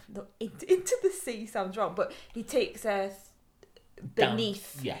the sea. Sounds wrong, but he takes her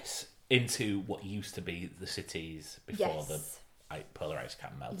beneath. Into what used to be the cities before the polar ice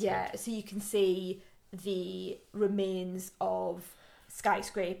cap melted. Yeah, so you can see the remains of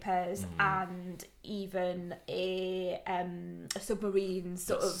skyscrapers and even a submarine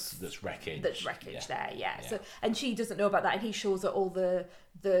that's wreckage. There. So, and she doesn't know about that, and he shows her all the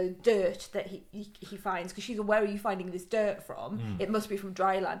dirt that he finds, because she's like, where are you finding this dirt from? It must be from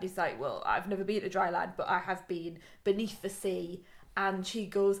dry land. He's like, well, I've never been to dry land, but I have been beneath the sea. And she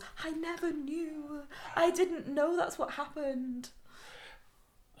goes, I never knew. I didn't know that's what happened.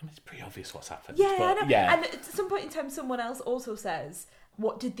 I mean, it's pretty obvious what's happened. Yeah, but, I know. And at some point in time, someone else also says,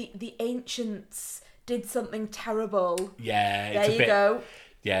 what did the ancients did something terrible. Yeah. There you go.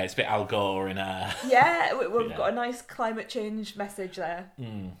 Yeah, it's a bit Al Gore in a... Yeah, we've got a nice climate change message there.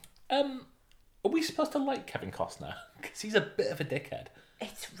 Are we supposed to like Kevin Costner? Because he's a bit of a dickhead.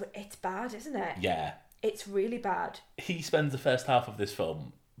 It's bad, isn't it? Yeah. It's really bad. He spends the first half of this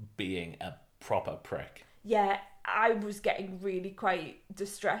film being a proper prick. Yeah, I was getting really quite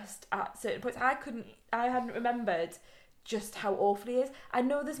distressed at certain points. I hadn't remembered just how awful he is. I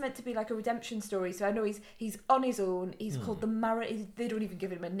know there's meant to be like a redemption story, so I know he's on his own. He's called the Mariner. They don't even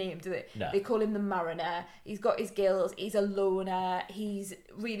give him a name, do they? No. They call him the Mariner. He's got his gills. He's a loner. He's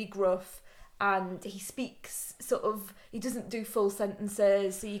really gruff. And he speaks he doesn't do full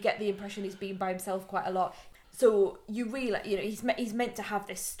sentences, so you get the impression he's been by himself quite a lot. So you realise, he's meant to have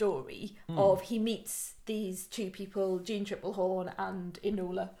this story of he meets these two people, Jean Triplehorn and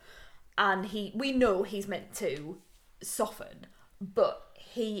Enola, and we know he's meant to soften, but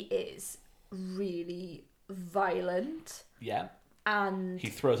he is really violent. Yeah. And he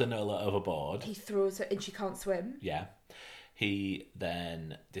throws Enola overboard. He throws her, and she can't swim. Yeah. He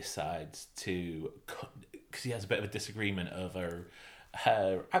then decides to, because he has a bit of a disagreement over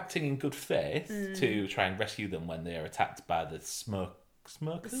her acting in good faith to try and rescue them when they are attacked by the smokers.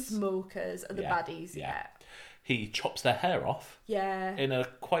 The smokers and the baddies. Yeah. He chops their hair off. Yeah. In a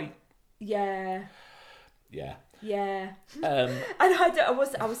quite. Yeah. Yeah. Yeah. I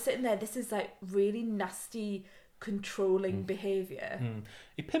was sitting there. This is like really nasty, controlling behaviour.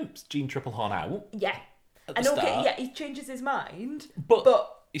 He pimps Jean Triplehorn out. Yeah. And he changes his mind,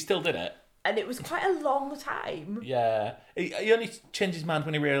 but he still did it, and it was quite a long time. Yeah, he only changed his mind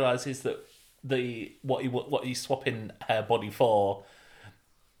when he realises that what he's swapping her body for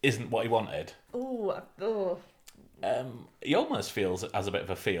isn't what he wanted. Oh. He almost feels as a bit of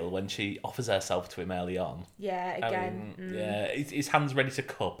a feel when she offers herself to him early on. Yeah, again. Yeah, his hand's ready to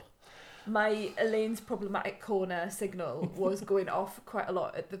cup. My Elaine's problematic corner signal was going off quite a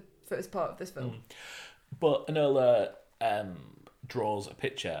lot at the first part of this film. But Enola draws a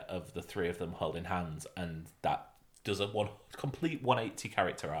picture of the three of them holding hands, and that does a complete 180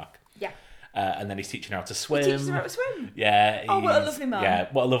 character arc. Yeah. And then he's teaching her how to swim. He teaches her how to swim. Yeah. Oh, what a lovely man. Yeah,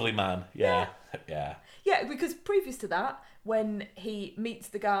 what a lovely man. Yeah. Yeah, because previous to that, when he meets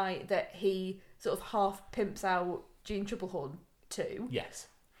the guy that he sort of half pimps out Jean Triplehorn to, Yes.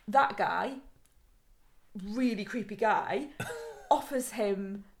 that guy, really creepy guy, offers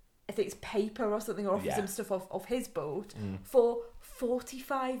him, I think it's paper or something, or offers him stuff off his boat for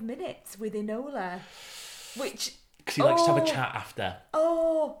 45 minutes with Enola, which... Because he likes to have a chat after.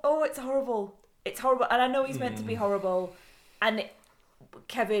 Oh, it's horrible. It's horrible. And I know he's meant to be horrible. And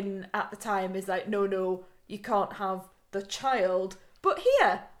Kevin at the time is like, no, you can't have the child. But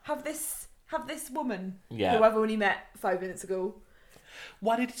here, have this woman who I've only met 5 minutes ago.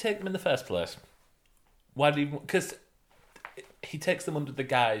 Why did he take them in the first place? Why did he? Because he takes them under the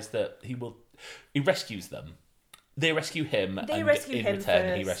guise that he rescues them. They rescue him. In return,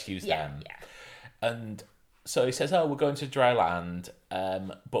 first. He rescues them. Yeah. And so he says, we're going to dry land,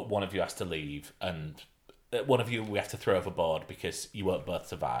 but one of you has to leave, and one of you we have to throw overboard because you won't both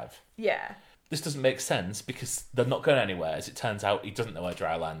survive. Yeah. This doesn't make sense because they're not going anywhere. As it turns out, he doesn't know where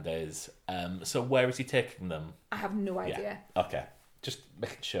dry land is. So where is he taking them? I have no idea. Yeah. Okay. Just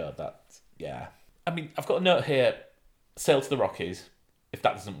making sure that, I mean, I've got a note here. Sail to the Rockies. If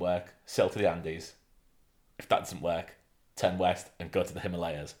that doesn't work, sail to the Andes. If that doesn't work, turn west and go to the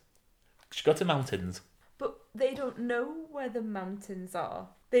Himalayas. Just go to the mountains. But they don't know where the mountains are.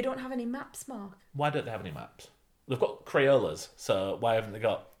 They don't have any maps, Mark. Why don't they have any maps? They've got Crayolas, so why haven't they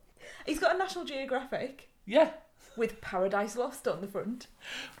got... He's got a National Geographic. Yeah. With Paradise Lost on the front.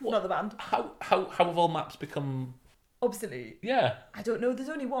 What? Not the band. How have all maps become... obsolete? Yeah. I don't know. There's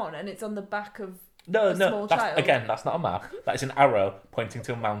only one, and it's on the back of a small child. Again, that's not a map. That is an arrow pointing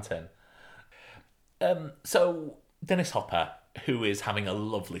to a mountain. So, Dennis Hopper, who is having a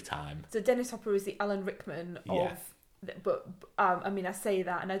lovely time. So Dennis Hopper is the Alan Rickman of... Yeah. But, I mean, I say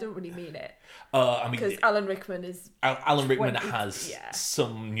that, and I don't really mean it. I mean... Because Alan Rickman is... Alan Rickman has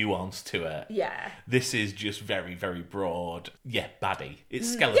some nuance to it. Yeah. This is just very, very broad. Yeah, baddie.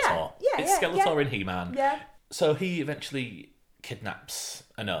 It's Skeletor. It's Skeletor in He-Man. Yeah. So he eventually kidnaps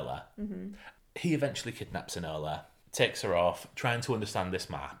Enola. Mm-hmm. He eventually kidnaps Enola, takes her off, trying to understand this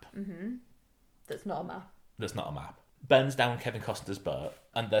map. Mm-hmm. That's not a map. Burns down Kevin Costner's boat,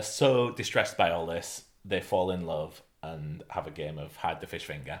 and they're so distressed by all this, they fall in love and have a game of hide the fish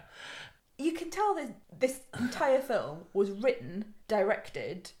finger. You can tell that this entire film was written,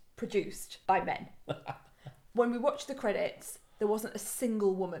 directed, produced by men. When we watched the credits, there wasn't a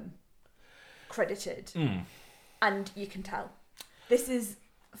single woman credited. And you can tell. This is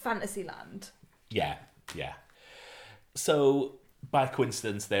Fantasyland. Yeah. So, by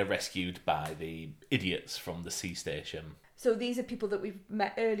coincidence, they're rescued by the idiots from the sea station. So these are people that we've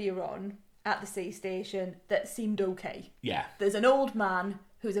met earlier on at the sea station that seemed okay. Yeah. There's an old man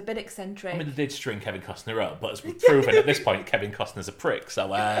who's a bit eccentric. I mean, they did string Kevin Costner up, but as we've proven at this point, Kevin Costner's a prick,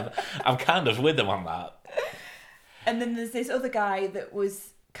 so I'm kind of with him on that. And then there's this other guy that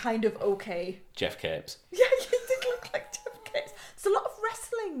was kind of okay. Jeff Capes. Yeah, he did look like Jeff Capes. It's a lot of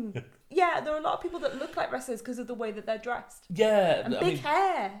wrestling. Yeah, there are a lot of people that look like wrestlers because of the way that they're dressed. Yeah. And big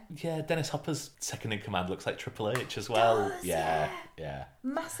hair. Yeah, Dennis Hopper's second in command looks like Triple H as well. Does, yeah.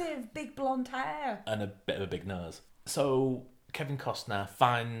 Massive, big blonde hair. And a bit of a big nose. So Kevin Costner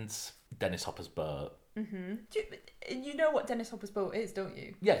finds Dennis Hopper's boat. Mm-hmm. You know what Dennis Hopper's boat is, don't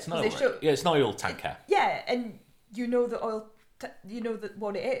you? Yeah, it's an oil. It's an oil tanker. Yeah, and you know the oil. You know that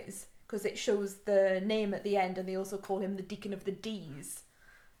what it is because it shows the name at the end, and they also call him the Deacon of the D's.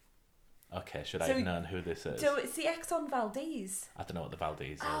 Okay, should I have known who this is? So it's the Exxon Valdez. I don't know what the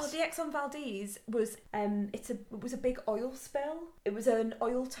Valdez is. Oh, the Exxon Valdez was it was a big oil spill. It was an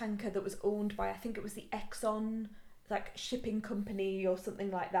oil tanker that was owned by, I think it was the Exxon shipping company or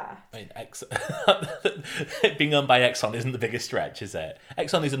something like that. I mean, being owned by Exxon isn't the biggest stretch, is it?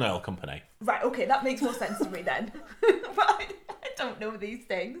 Exxon is an oil company. Right, okay, that makes more sense to me then. But I don't know these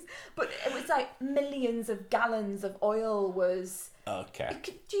things. But it was like millions of gallons of oil was... Okay.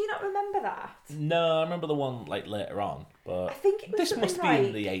 Do you not remember that? No, I remember the one later on, but I think it was this must be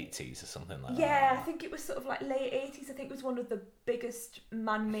in the 80s or something like that. Yeah, I think it was sort of like late 80s. I think it was one of the biggest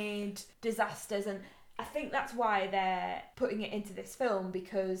man-made disasters, and I think that's why they're putting it into this film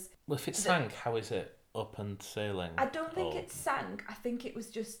because... Well, if it sank, how is it open sailing? I don't think it sank. I think it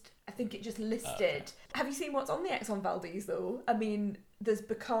just listed. Have you seen what's on the Exxon Valdez though? I mean, there's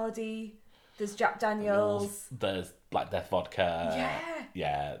Bacardi, there's Jack Daniels, there's Black Death vodka. Yeah.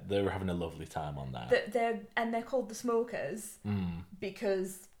 Yeah, they were having a lovely time on that. They're called the Smokers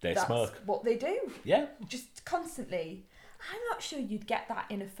because that's smoke. what they do. Yeah. Just constantly. I'm not sure you'd get that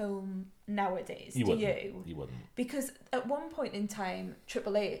in a film nowadays, You do wouldn't. you? You wouldn't. Because at one point in time,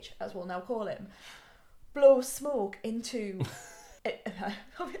 Triple H, as we'll now call him, blows smoke into... I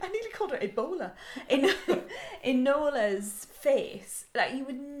nearly called it Ebola. In Nola's face. Like, you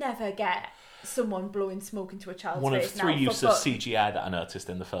would never get someone blowing smoke into a child's One of face. three uses of CGI that I noticed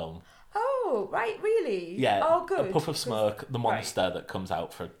in the film. Oh, right, really? Yeah. Oh, good. A puff of smoke, the monster that comes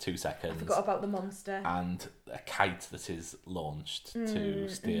out for 2 seconds. I forgot about the monster. And a kite that is launched to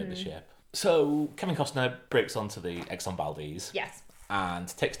steer the ship. So Kevin Costner breaks onto the Exxon Valdez. Yes. And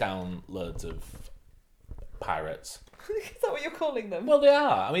takes down loads of pirates. Is that what you're calling them? Well, they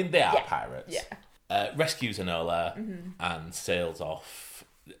are. I mean, they are pirates. Yeah. Rescues Enola and sails off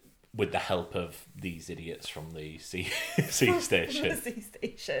with the help of these idiots from the sea station. The sea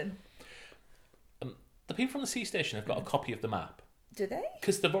station. The people from the sea station have got a copy of the map. Do they?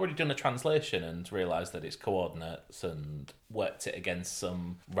 Because they've already done a translation and realised that it's coordinates and worked it against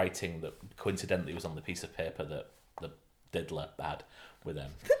some writing that coincidentally was on the piece of paper that the diddler had with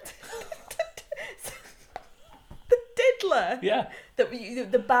him. The diddler? Yeah.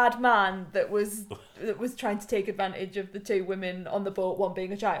 The bad man that was trying to take advantage of the two women on the boat, one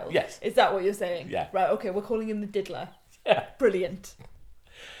being a child? Yes. Is that what you're saying? Yeah. Right, okay, we're calling him the diddler. Yeah. Brilliant.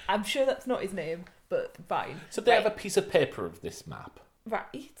 I'm sure that's not his name, but fine. So they have a piece of paper of this map.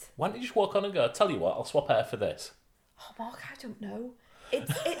 Right. Why don't you just walk on and go, tell you what, I'll swap air for this. Oh, Mark, I don't know.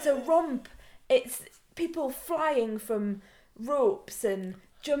 It's a romp. It's people flying from ropes and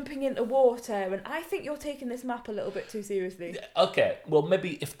jumping into water, and I think you're taking this map a little bit too seriously. Okay, well,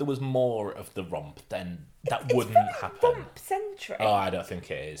 maybe if there was more of the romp, then that wouldn't happen. Romp-centric. Oh, I don't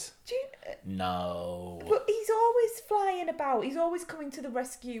think it is. Do you... No. But he's always flying about. He's always coming to the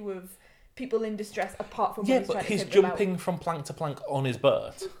rescue of people in distress, apart from when he's trying to he's take them jumping from plank to plank on his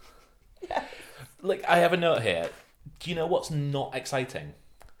boat. Yeah. Like, I have a note here. Do you know what's not exciting?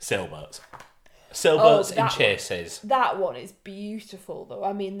 Sailboats. Sailboats in chases. That one is beautiful, though.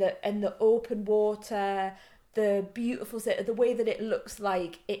 I mean, the open water, the beautiful the way that it looks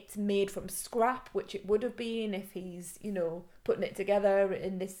like it's made from scrap, which it would have been if he's, putting it together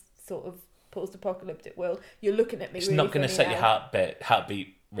in this sort of post-apocalyptic world. You're looking at me. It's really not going to set your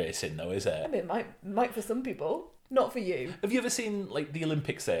heartbeat racing, though, is it? I mean, it might for some people, not for you. Have you ever seen like the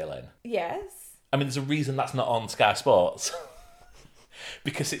Olympic sailing? Yes. I mean, there's a reason that's not on Sky Sports.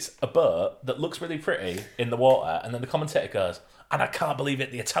 Because it's a boat that looks really pretty in the water, and then the commentator goes, and I can't believe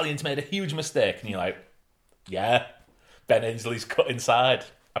it, the Italians made a huge mistake. And you're like, yeah, Ben Ainsley's cut inside,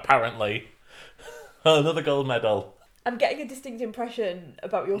 apparently. Another gold medal. I'm getting a distinct impression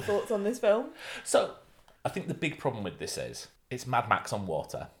about your thoughts on this film. So, I think the big problem with this is, it's Mad Max on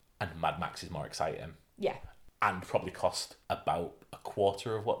water, and Mad Max is more exciting. Yeah. And probably cost about a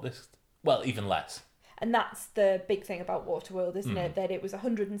quarter of what this... Well, even less. And that's the big thing about Waterworld, isn't it? That it was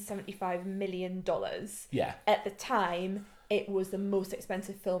 $175 million. Yeah. At the time, it was the most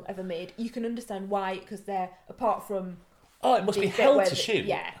expensive film ever made. You can understand why, because they're, apart from... Oh, it must be hell to shoot.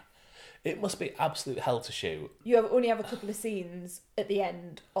 Yeah. It must be absolute hell to shoot. You only have a couple of scenes at the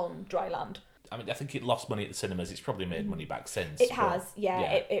end on dry land. I mean, I think it lost money at the cinemas. It's probably made money back since. It has, yeah.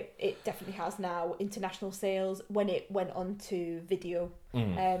 It definitely has now. International sales, when it went on to video,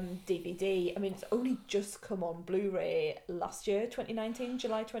 DVD. I mean, it's only just come on Blu-ray last year, July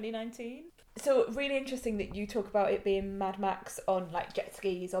 2019. So really interesting that you talk about it being Mad Max on like jet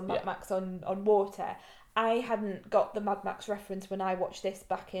skis, or Mad Max on water. I hadn't got the Mad Max reference when I watched this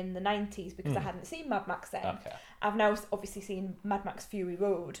back in the 90s because I hadn't seen Mad Max then. Okay. I've now obviously seen Mad Max Fury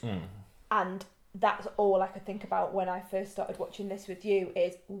Road. And that's all I could think about when I first started watching this with you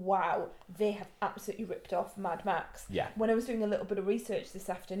is, wow, they have absolutely ripped off Mad Max. Yeah. When I was doing a little bit of research this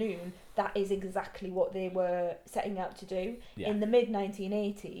afternoon, that is exactly what they were setting out to do. Yeah. In the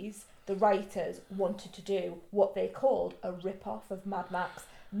mid-1980s, the writers wanted to do what they called a rip-off of Mad Max.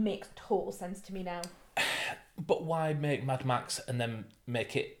 Makes total sense to me now. But why make Mad Max and then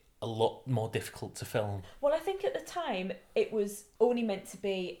make it a lot more difficult to film? Well, I think at the time it was only meant to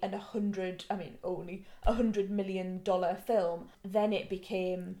be only $100 million film. Then it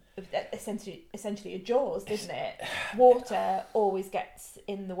became essentially a Jaws, didn't it? Water always gets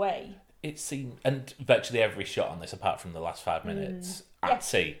in the way. It seemed, and virtually every shot on this, apart from the last 5 minutes, at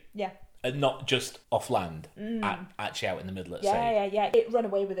sea. Yeah. And not just off land, actually out in the middle at sea. Yeah. It ran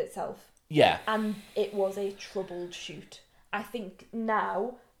away with itself. Yeah. And it was a troubled shoot. I think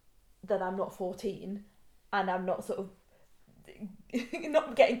now that I'm not 14 and I'm not sort of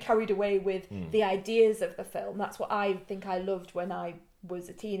not getting carried away with the ideas of the film. That's what I think I loved when I was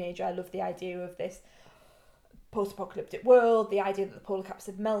a teenager. I loved the idea of this post-apocalyptic world, the idea that the polar caps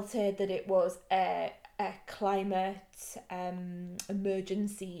had melted, that it was a climate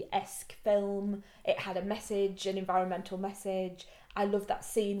emergency-esque film. It had a message, an environmental message. I love that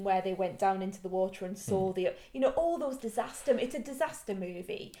scene where they went down into the water and saw all those disaster. It's a disaster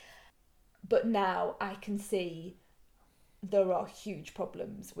movie. But now I can see there are huge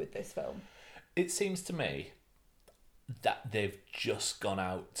problems with this film. It seems to me that they've just gone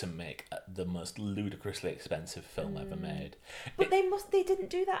out to make the most ludicrously expensive film ever made. But they didn't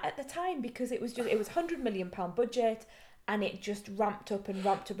do that at the time because it was £100 million budget and it just ramped up and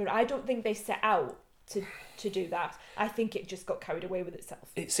ramped up. And I don't think they set out to do that. I think it just got carried away with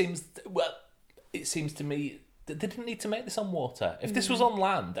itself. It seems to me that they didn't need to make this on water. If this was on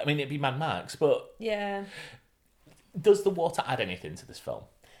land, I mean, it'd be Mad Max, but... Yeah. Does the water add anything to this film?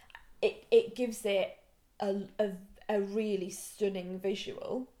 It gives it a really stunning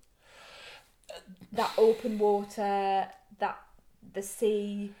visual. That open water, the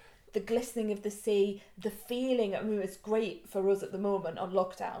sea, the glistening of the sea, the feeling. I mean, it's great for us at the moment on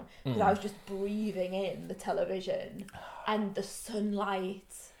lockdown because I was just breathing in the television and the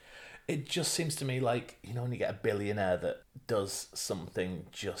sunlight. It just seems to me like, when you get a billionaire that does something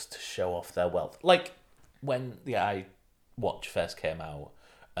just to show off their wealth. Like when the iWatch first came out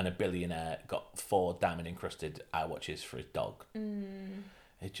and a billionaire got 4 diamond-encrusted iWatches for his dog.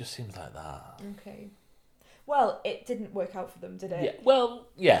 It just seems like that. Okay. Well, it didn't work out for them, did it? Yeah. Well,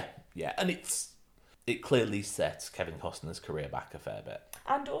 yeah. And it clearly sets Kevin Costner's career back a fair bit.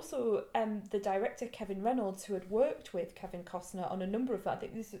 And also the director, Kevin Reynolds, who had worked with Kevin Costner on a number of... I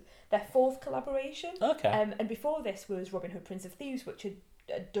think this is their 4th collaboration. Okay. And before this was Robin Hood, Prince of Thieves, which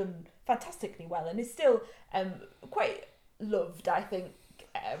had done fantastically well and is still quite loved, I think.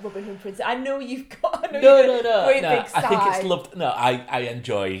 Robin Hood Prince. I know you've got no. Big sigh. I think it's loved. No, I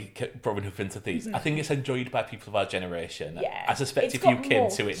enjoy Robin Hood Prince of Thieves. I think it's enjoyed by people of our generation. Yeah, I suspect it's if you got came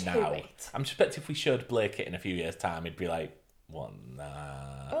more to it to now, it. I'm suspect if we showed Blake it in a few years' time, he'd be like, "What?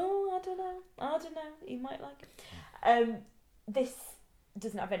 Nah." Oh, I don't know. He might like it. This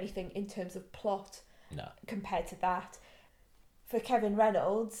doesn't have anything in terms of plot. No. Compared to that. For Kevin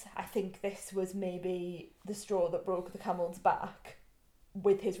Reynolds, I think this was maybe the straw that broke the camel's back.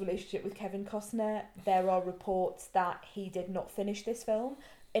 With his relationship with Kevin Costner, there are reports that he did not finish this film,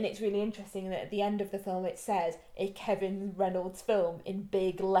 and it's really interesting that at the end of the film it says a Kevin Reynolds film in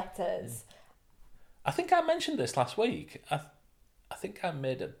big letters. I think I mentioned this last week. I think I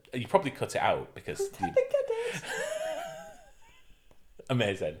made you probably cut it out because I think I did.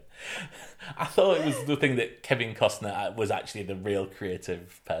 Amazing. I thought it was the thing that Kevin Costner was actually the real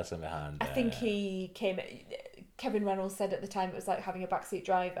creative person behind. I think Kevin Reynolds said at the time it was like having a backseat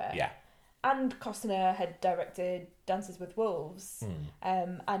driver. Yeah. And Costner had directed Dances with Wolves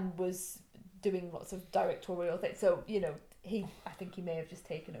and was doing lots of directorial things. So, I think he may have just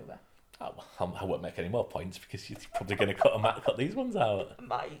taken over. Oh, I won't make any more points because you're probably going to cut these ones out.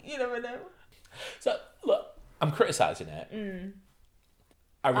 You never know. So, look, I'm criticising it.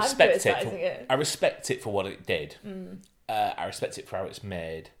 I respect it for what it did. I respect it for how it's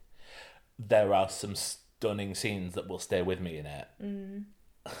made. There are some stunning scenes that will stay with me in it.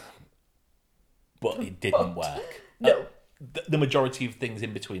 But it didn't work. No. The majority of things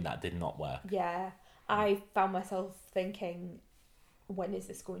in between that did not work. Yeah. I found myself thinking, when is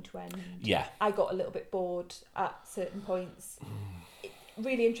this going to end? Yeah. I got a little bit bored at certain points.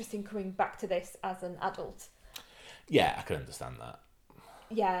 Really interesting coming back to this as an adult. Yeah, I can understand that.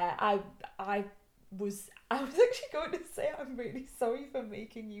 Yeah, I was actually going to say I'm really sorry for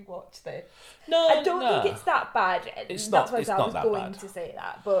making you watch this. No, I don't think it's that bad. It's That's not. why I was going bad. to say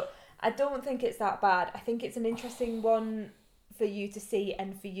that, but I don't think it's that bad. I think it's an interesting one for you to see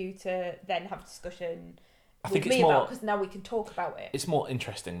and for you to then have a discussion with me about, because now we can talk about it. It's more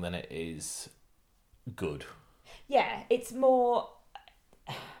interesting than it is good. Yeah, it's more.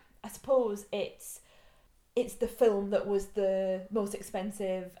 I suppose it's the film that was the most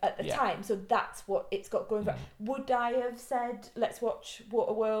expensive at the time, so that's what it's got going for it. Would I have said let's watch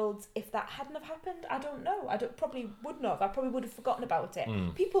Waterworld if that hadn't have happened? I don't know. Probably wouldn't have. I probably would have forgotten about it.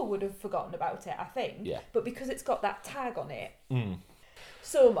 People would have forgotten about it, I think. Yeah. But because it's got that tag on it.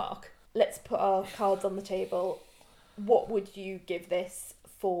 So Mark, let's put our cards on the table. What would you give this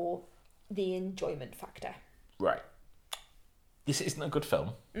for the enjoyment factor? Right. This isn't a good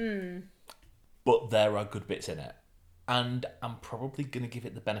film. But there are good bits in it. And I'm probably going to give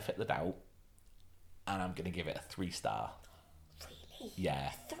it the benefit of the doubt. And I'm going to give it a 3-star. Really?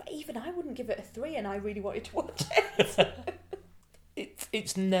 Yeah. Even I wouldn't give it a 3, and I really wanted to watch it.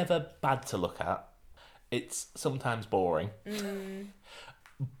 It's never bad to look at. It's sometimes boring.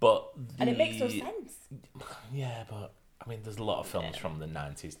 But and it makes no sense. Yeah, but I mean, there's a lot of films from the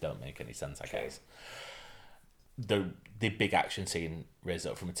 90s don't make any sense, I guess. The big action scene raised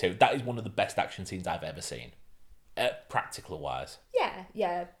up from a 2. That is one of the best action scenes I've ever seen. Practical wise.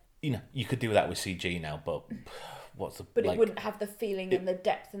 Yeah. You know, you could do that with CG now, but what's the... But it wouldn't have the feeling and the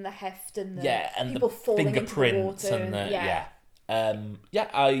depth and the heft and the and people the falling fingerprints into the water. and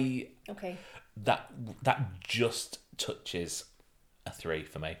Okay. That just touches a 3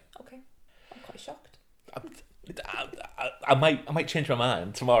 for me. Okay. I'm quite shocked. I might change my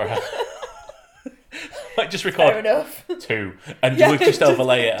mind tomorrow. Might just record Fair enough. 2 and we'll just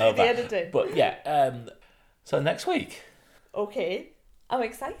overlay it over. The editing. But yeah, so next week. Okay. I'm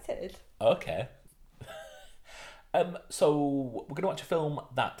excited. Okay. So we're going to watch a film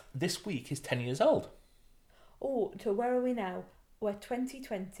that this week is 10 years old. Oh, so where are we now? We're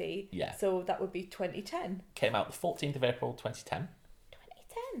 2020. Yeah. So that would be 2010. Came out the 14th of April 2010.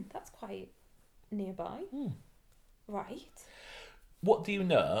 2010. That's quite nearby. Right. What do you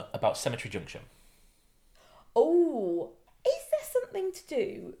know about Cemetery Junction? Oh, is there something to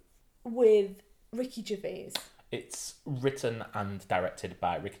do with Ricky Gervais? It's written and directed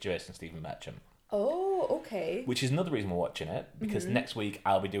by Ricky Gervais and Stephen Merchant. Oh, okay. Which is another reason we're watching it, because next week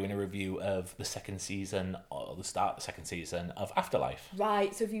I'll be doing a review of the second season, or the start of the second season of Afterlife.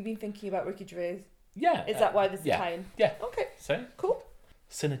 Right, so have you been thinking about Ricky Gervais? Yeah. Is that why there's a tie-in? Yeah. Okay. So, cool.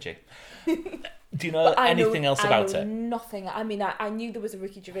 Synergy. Do you know anything else about it? Nothing. I mean, I knew there was a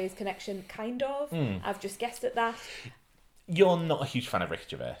Ricky Gervais connection, kind of. I've just guessed at that. You're not a huge fan of Ricky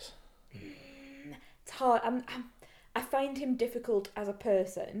Gervais. It's hard. I find him difficult as a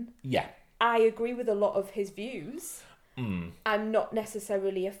person. Yeah. I agree with a lot of his views. I'm not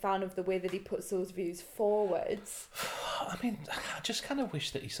necessarily a fan of the way that he puts those views forwards. I mean, I just kind of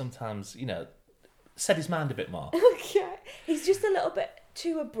wish that he sometimes, said his mind a bit more. Yeah. He's just a little bit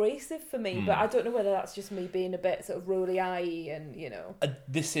too abrasive for me, but I don't know whether that's just me being a bit sort of rolly-eye and,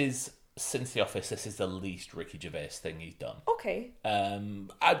 This is, since The Office, this is the least Ricky Gervais thing he's done. Okay.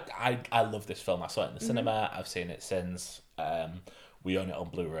 I love this film. I saw it in the cinema. I've seen it since. We own it on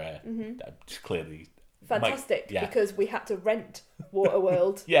Blu-ray. Clearly... Fantastic, because we had to rent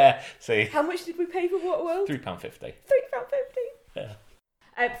Waterworld. Yeah, see. How much did we pay for Waterworld? £3.50. £3.50. Yeah.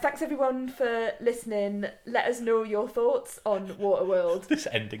 Thanks everyone for listening. Let us know your thoughts on Waterworld. This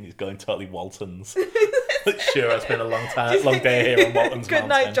ending is going totally Waltons. Sure, it's been a long day here on Walton's Good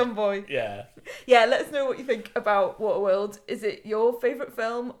Mountain. night, John Boy. Yeah. Yeah, let us know what you think about Waterworld. Is it your favourite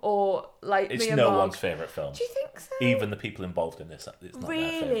film, or It's me and no Mark? one's favourite film. Do you think so? Even the people involved in this, it's not their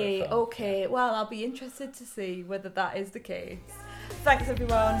favourite Really? film. Okay, well, I'll be interested to see whether that is the case. Thanks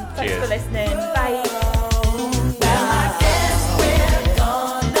everyone. Thanks Cheers. for listening. Bye. I guess we're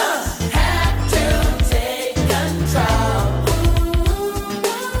gonna have to take control.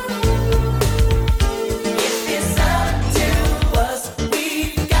 If it's up to us,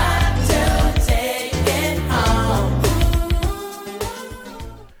 we've got to take it home.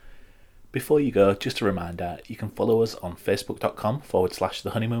 Before you go, just a reminder, you can follow us on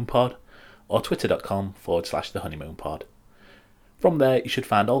facebook.com/thehoneymoonpod or twitter.com/thehoneymoonpod. From there, you should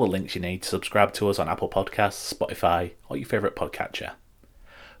find all the links you need to subscribe to us on Apple Podcasts, Spotify, or your favourite podcatcher.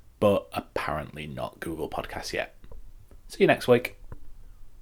 But apparently not Google Podcasts yet. See you next week.